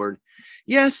the Lord.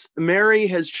 Yes, Mary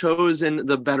has chosen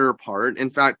the better part.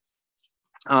 In fact,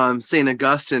 St.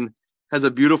 Augustine has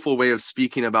a beautiful way of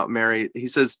speaking about Mary. He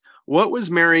says, what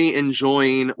was Mary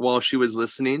enjoying while she was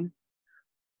listening?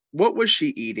 What was she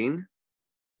eating?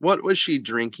 What was she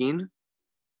drinking?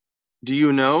 Do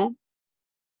you know?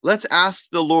 Let's ask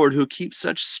the Lord who keeps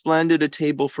such splendid a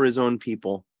table for his own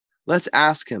people. Let's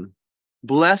ask him.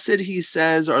 Blessed, he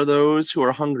says, are those who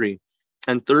are hungry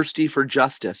and thirsty for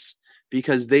justice,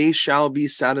 because they shall be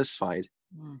satisfied.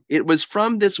 It was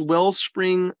from this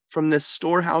wellspring, from this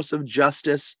storehouse of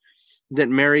justice, that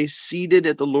Mary, seated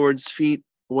at the Lord's feet,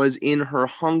 was in her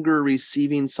hunger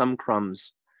receiving some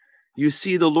crumbs. You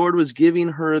see, the Lord was giving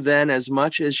her then as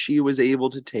much as she was able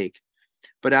to take.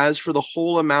 But as for the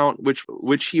whole amount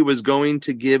which he was going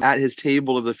to give at his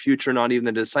table of the future, not even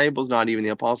the disciples, not even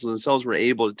the apostles themselves were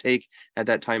able to take at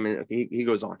that time. And he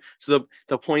goes on. So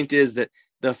the point is that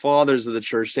the fathers of the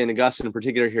church, St. Augustine in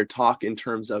particular here, talk in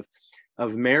terms of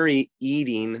Mary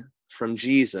eating from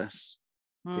Jesus,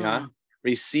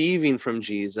 receiving from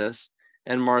Jesus,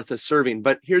 and Martha serving.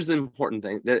 But here's the important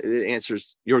thing that it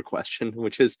answers your question,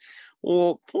 which is,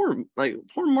 well, poor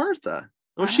Martha.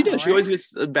 Well, she did. Right? She always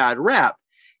gets a bad rap.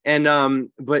 And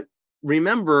but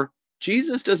remember,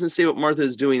 Jesus doesn't say what Martha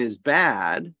is doing is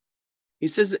bad. He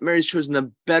says that Mary's chosen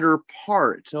the better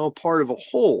part, part of a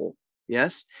whole.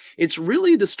 Yes, it's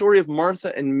really the story of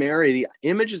Martha and Mary, the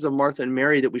images of Martha and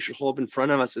Mary that we should hold up in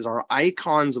front of us as our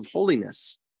icons of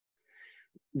holiness,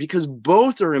 because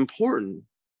both are important.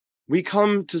 We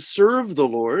come to serve the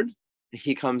Lord.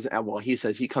 He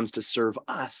says he comes to serve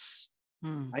us.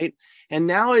 Right. And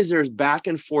now as there's back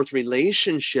and forth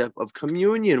relationship of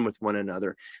communion with one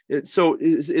another. So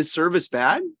is service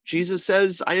bad? Jesus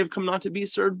says, I have come not to be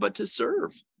served, but to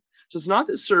serve. So it's not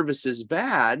that service is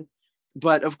bad,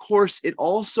 but of course it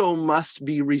also must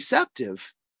be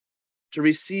receptive to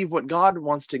receive what God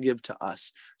wants to give to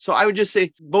us. So I would just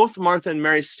say both Martha and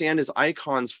Mary stand as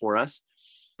icons for us.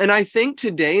 And I think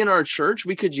today in our church,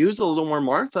 we could use a little more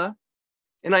Martha.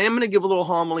 And I am going to give a little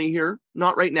homily here,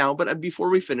 not right now, but before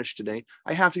we finish today,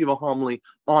 I have to give a homily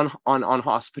on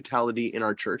hospitality in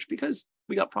our church because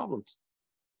we got problems.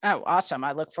 Oh, awesome.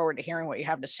 I look forward to hearing what you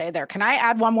have to say there. Can I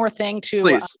add one more thing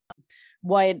to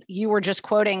what you were just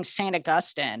quoting, St.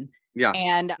 Augustine? Yeah.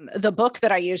 And the book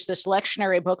that I use, this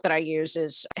lectionary book that I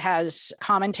use has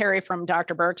commentary from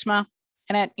Dr. Bergsma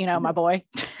in it, my boy.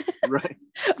 Right.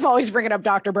 I'm always bringing up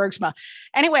Dr. Bergsma.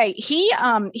 Anyway, he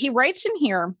writes in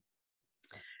here,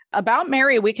 about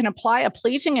Mary, we can apply a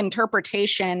pleasing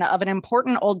interpretation of an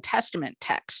important Old Testament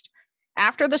text.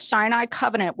 After the Sinai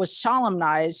covenant was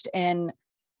solemnized in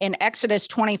Exodus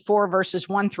 24, verses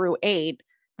 1-8,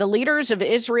 the leaders of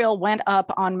Israel went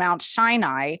up on Mount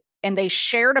Sinai and they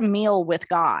shared a meal with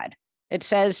God. It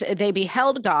says they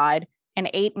beheld God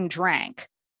and ate and drank.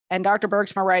 And Dr.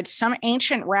 Bergsma writes, some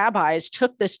ancient rabbis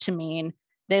took this to mean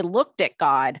they looked at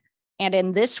God and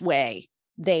in this way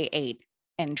they ate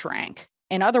and drank.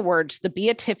 In other words, the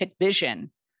beatific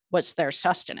vision was their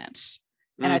sustenance.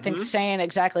 And I think saying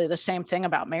exactly the same thing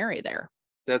about Mary there.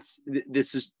 This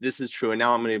is true. And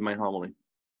now I'm going to give my homily.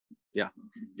 Yeah,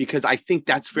 because I think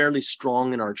that's fairly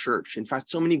strong in our church. In fact,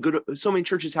 so many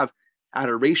churches have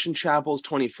adoration chapels,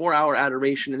 24-hour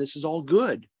adoration, and this is all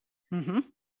good. Mm-hmm.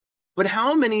 But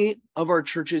how many of our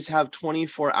churches have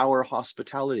 24-hour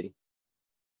hospitality?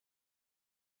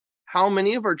 How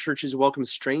many of our churches welcome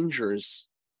strangers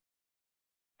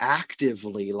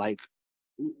actively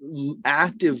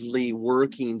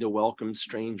working to welcome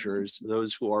strangers,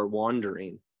 those who are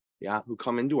wandering, who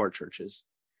come into our churches?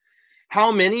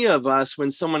 How many of us,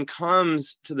 when someone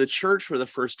comes to the church for the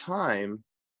first time,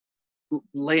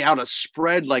 lay out a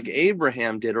spread like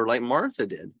Abraham did or like Martha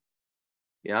did?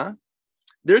 Yeah.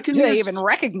 Do they even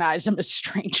recognize them as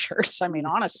strangers? I mean,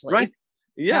 honestly. Right.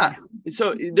 Yeah.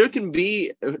 So there can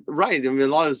be, right. I mean, a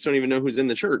lot of us don't even know who's in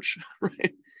the church,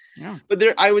 right? Yeah. But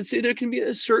I would say there can be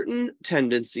a certain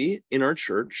tendency in our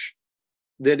church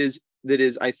that is,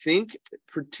 I think,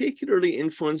 particularly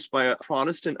influenced by a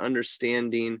Protestant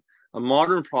understanding, a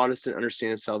modern Protestant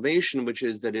understanding of salvation, which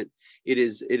is that it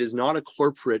is not a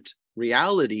corporate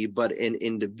reality, but an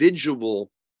individual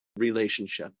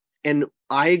relationship. And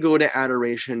I go to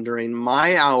adoration during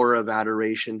my hour of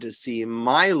adoration to see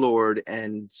my Lord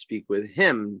and speak with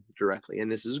him directly.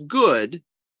 And this is good.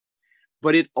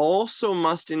 but it also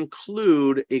must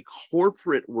include a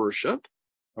corporate worship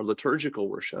or liturgical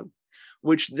worship,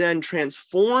 which then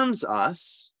transforms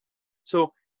us.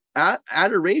 So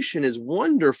adoration is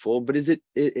wonderful, but is it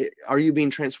are you being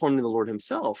transformed in the Lord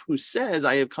himself, who says,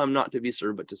 I have come not to be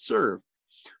served, but to serve?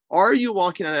 Are you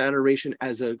walking out of adoration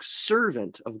as a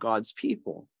servant of God's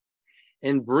people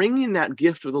and bringing that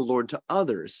gift of the Lord to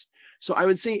others? So I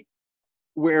would say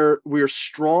where we're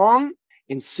strong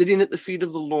in sitting at the feet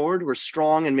of the Lord, we're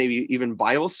strong in maybe even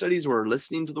Bible studies, we're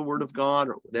listening to the word of God,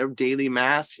 or whatever, daily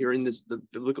mass, hearing the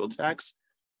biblical text,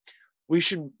 we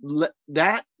should let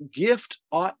that gift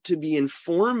ought to be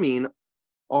informing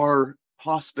our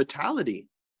hospitality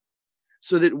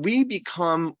so that we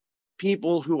become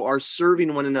people who are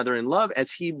serving one another in love,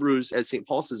 as St.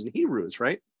 Paul says in Hebrews,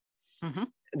 right? Mm-hmm.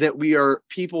 That we are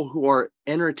people who are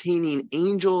entertaining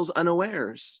angels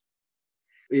unawares.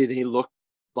 They look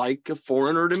like a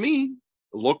foreigner to me,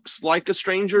 looks like a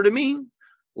stranger to me,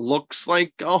 looks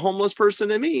like a homeless person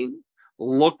to me,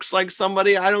 looks like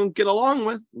somebody I don't get along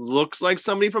with, looks like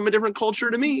somebody from a different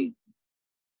culture to me,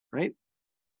 right?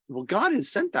 Well, God has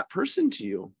sent that person to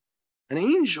you, an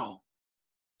angel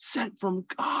sent from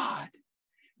God.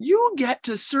 You get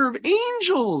to serve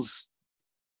angels.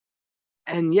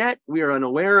 And yet we are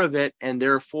unaware of it, and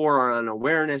therefore our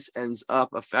unawareness ends up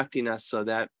affecting us so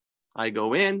that I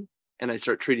go in and I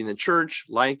start treating the church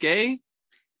like a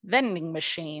vending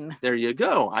machine. There you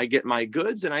go. I get my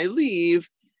goods and I leave,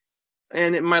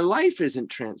 and my life isn't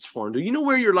transformed. Do you know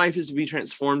where your life is to be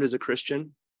transformed as a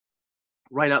Christian?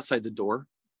 Right outside the door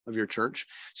of your church.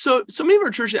 So many of our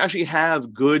churches actually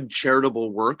have good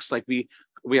charitable works. Like we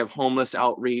have homeless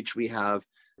outreach. We have,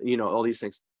 all these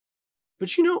things.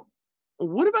 But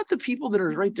what about the people that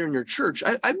are right there in your church?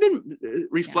 I've been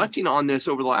reflecting on this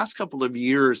over the last couple of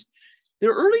years. The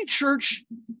early church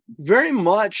very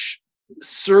much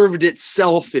served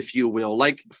itself, if you will.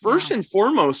 Like first and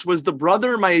foremost was the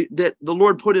brother that the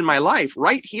Lord put in my life,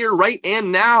 right here, right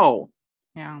and now.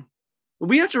 Yeah.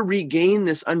 We have to regain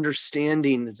this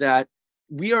understanding that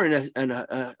we are in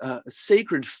a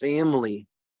sacred family,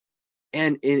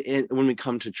 and when we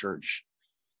come to church,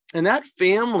 and that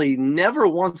family never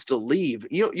wants to leave.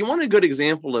 You want a good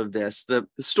example of this? The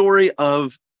story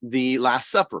of the Last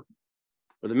Supper,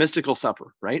 or the mystical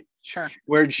supper, right? Sure.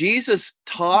 Where Jesus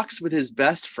talks with his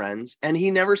best friends and he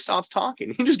never stops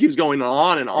talking. He just keeps going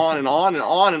on and on and on and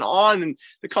on and on. And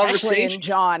the conversation. Especially in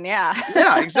John, yeah.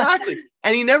 Yeah, exactly.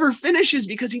 And he never finishes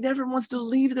because he never wants to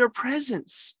leave their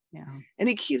presence. Yeah. And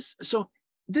he keeps, so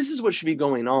this is what should be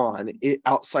going on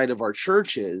outside of our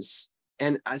churches.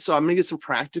 And so I'm going to give some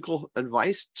practical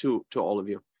advice to all of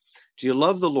you. Do you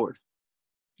love the Lord?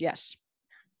 Yes.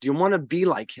 Do you want to be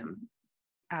like him?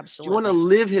 Absolutely. Do you want to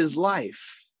live his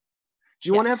life? Do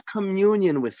you want to have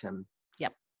communion with him?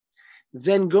 Yep.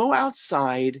 Then go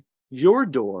outside your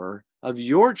door of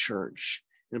your church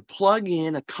and plug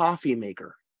in a coffee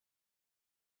maker.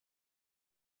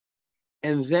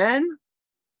 And then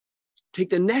take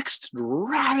the next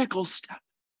radical step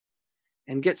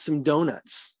and get some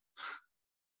donuts.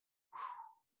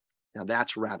 Now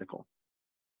that's radical.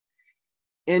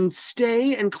 And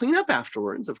stay and clean up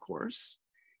afterwards, of course.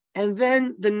 And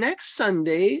then the next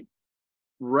Sunday,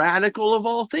 radical of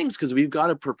all things, because we've got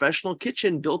a professional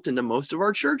kitchen built into most of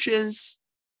our churches.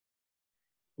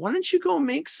 Why don't you go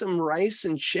make some rice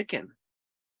and chicken?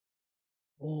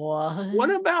 What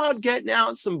about getting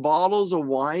out some bottles of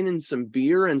wine and some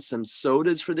beer and some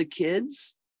sodas for the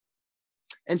kids?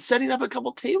 And setting up a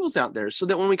couple tables out there so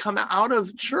that when we come out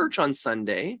of church on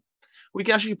Sunday, we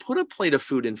can actually put a plate of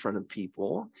food in front of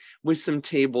people with some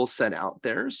tables set out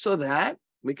there so that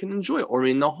we can enjoy it, or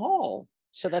in the hall.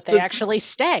 So that they actually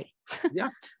stay. Yeah.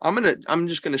 I'm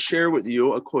just going to share with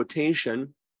you a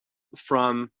quotation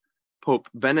from Pope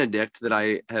Benedict that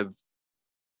I have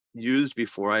used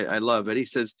before. I love it. He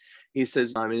says, in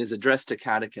his address to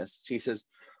catechists, he says,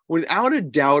 without a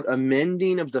doubt, a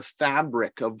mending of the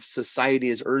fabric of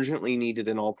society is urgently needed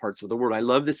in all parts of the world. I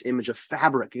love this image of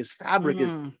fabric, because fabric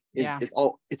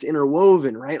it's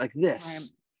interwoven, right? Like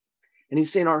this. Right. And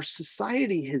he's saying our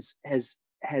society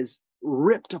has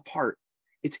ripped apart.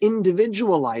 It's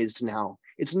individualized now.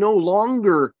 It's no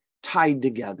longer tied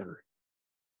together.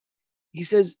 He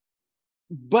says,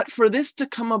 but for this to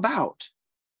come about,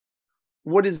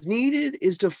 what is needed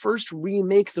is to first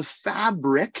remake the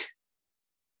fabric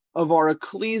of our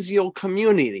ecclesial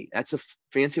community. That's a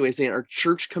fancy way of saying our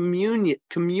church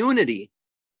community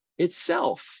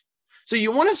itself. So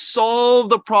you want to solve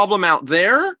the problem out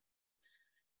there?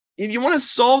 If you want to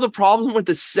solve the problem with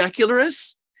the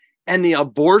secularists and the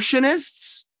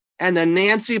abortionists and the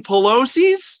Nancy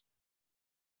Pelosi's,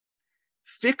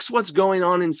 fix what's going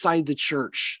on inside the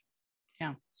church.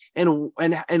 Yeah.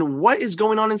 And what is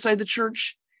going on inside the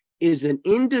church is an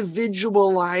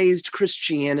individualized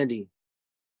Christianity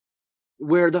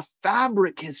where the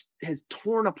fabric has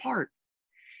torn apart.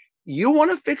 You want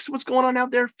to fix what's going on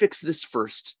out there? Fix this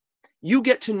first. You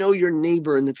get to know your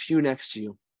neighbor in the pew next to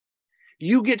you.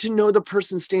 You get to know the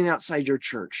person standing outside your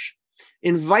church.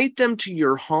 Invite them to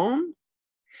your home.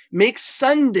 Make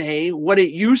Sunday what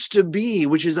it used to be,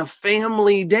 which is a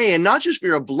family day, and not just for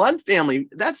your blood family.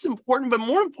 That's important, but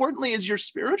more importantly is your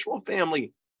spiritual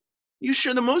family. You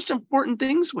share the most important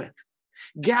things with.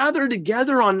 Gather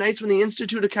together on nights when the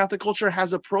Institute of Catholic Culture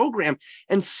has a program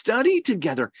and study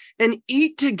together and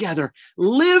eat together,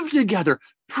 live together,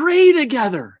 pray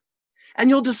together. And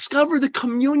you'll discover the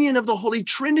communion of the Holy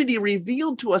Trinity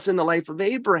revealed to us in the life of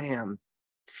Abraham.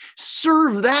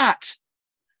 Serve that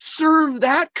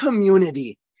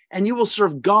community, and you will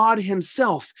serve God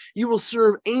himself. You will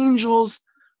serve angels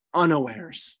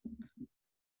unawares.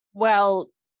 Well,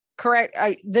 correct.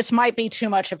 This might be too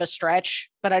much of a stretch,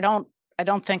 but I don't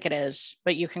think it is,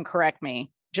 but you can correct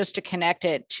me, just to connect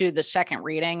it to the second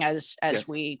reading as Yes.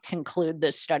 we conclude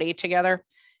this study together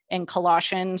in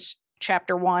Colossians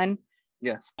chapter 1.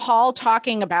 Yes. Paul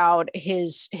talking about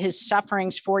his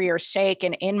sufferings for your sake,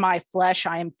 and in my flesh,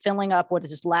 I am filling up what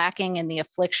is lacking in the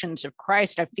afflictions of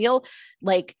Christ. I feel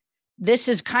like this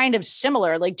is kind of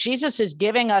similar. Like Jesus is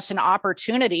giving us an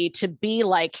opportunity to be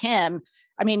like him.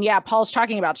 I mean, yeah, Paul's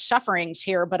talking about sufferings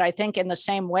here, but I think in the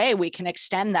same way, we can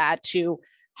extend that to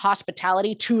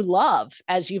hospitality, to love,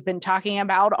 as you've been talking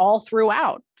about all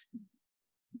throughout.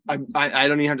 I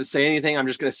don't even have to say anything. I'm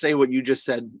just going to say what you just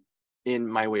said in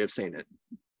my way of saying it,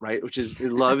 right? Which is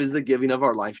love is the giving of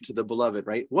our life to the beloved,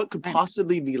 right? What could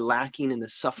possibly be lacking in the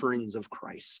sufferings of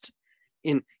Christ,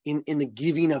 in the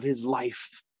giving of his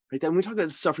life, right? That when we talk about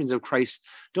the sufferings of Christ,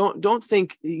 don't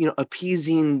think,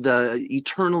 appeasing the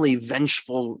eternally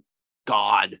vengeful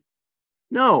God.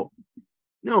 No,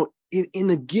 in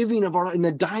the giving of in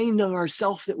the dying of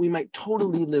ourself that we might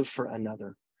totally live for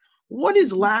another. What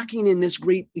is lacking in this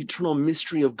great eternal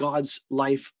mystery of God's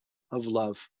life of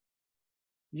love?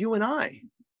 You and I.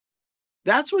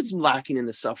 That's what's lacking in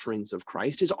the sufferings of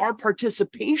Christ, is our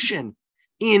participation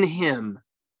in him.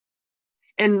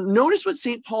 And notice what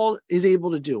St. Paul is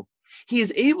able to do. He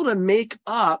is able to make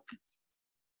up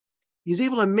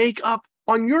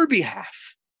on your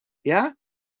behalf. Yeah?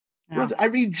 Brother, I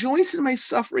rejoice in my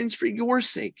sufferings for your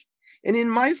sake. And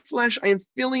in my flesh, I am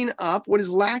filling up what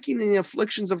is lacking in the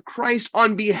afflictions of Christ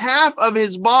on behalf of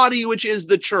his body, which is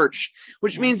the church,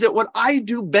 which means that what I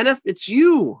do benefits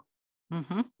you.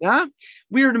 Mm-hmm. Yeah,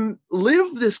 we are to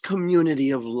live this community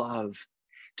of love,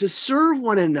 to serve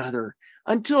one another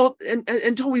until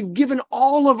we've given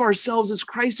all of ourselves as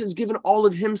Christ has given all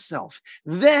of himself.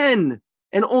 Then,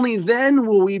 and only then,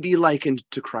 will we be likened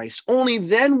to Christ. Only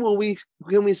then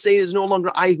can we say it is no longer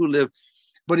I who live,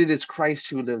 but it is Christ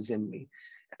who lives in me.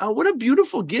 What a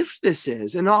beautiful gift this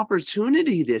is, an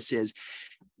opportunity this is.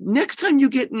 Next time you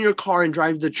get in your car and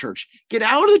drive to the church, get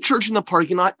out of the church in the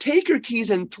parking lot, take your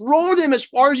keys and throw them as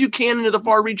far as you can into the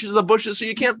far reaches of the bushes so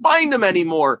you can't find them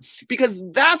anymore, because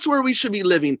that's where we should be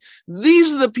living.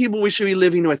 These are the people we should be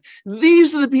living with.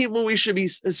 These are the people we should be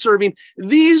serving.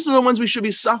 These are the ones we should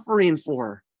be suffering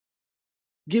for,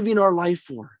 giving our life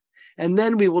for. And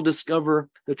then we will discover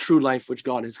the true life which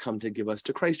God has come to give us.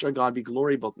 To Christ our God be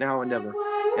glory both now and ever,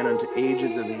 and unto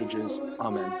ages of ages.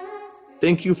 Amen.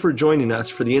 Thank you for joining us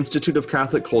for the Institute of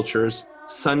Catholic Culture's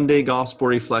Sunday Gospel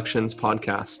Reflections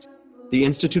podcast. The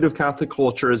Institute of Catholic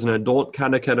Culture is an adult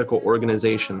catechetical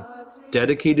organization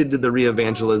dedicated to the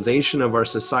re-evangelization of our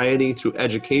society through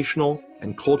educational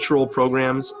and cultural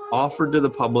programs offered to the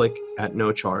public at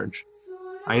no charge.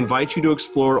 I invite you to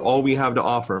explore all we have to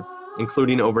offer,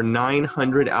 including over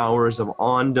 900 hours of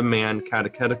on-demand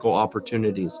catechetical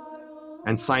opportunities,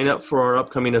 and sign up for our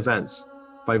upcoming events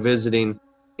by visiting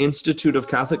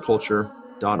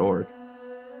instituteofcatholicculture.org.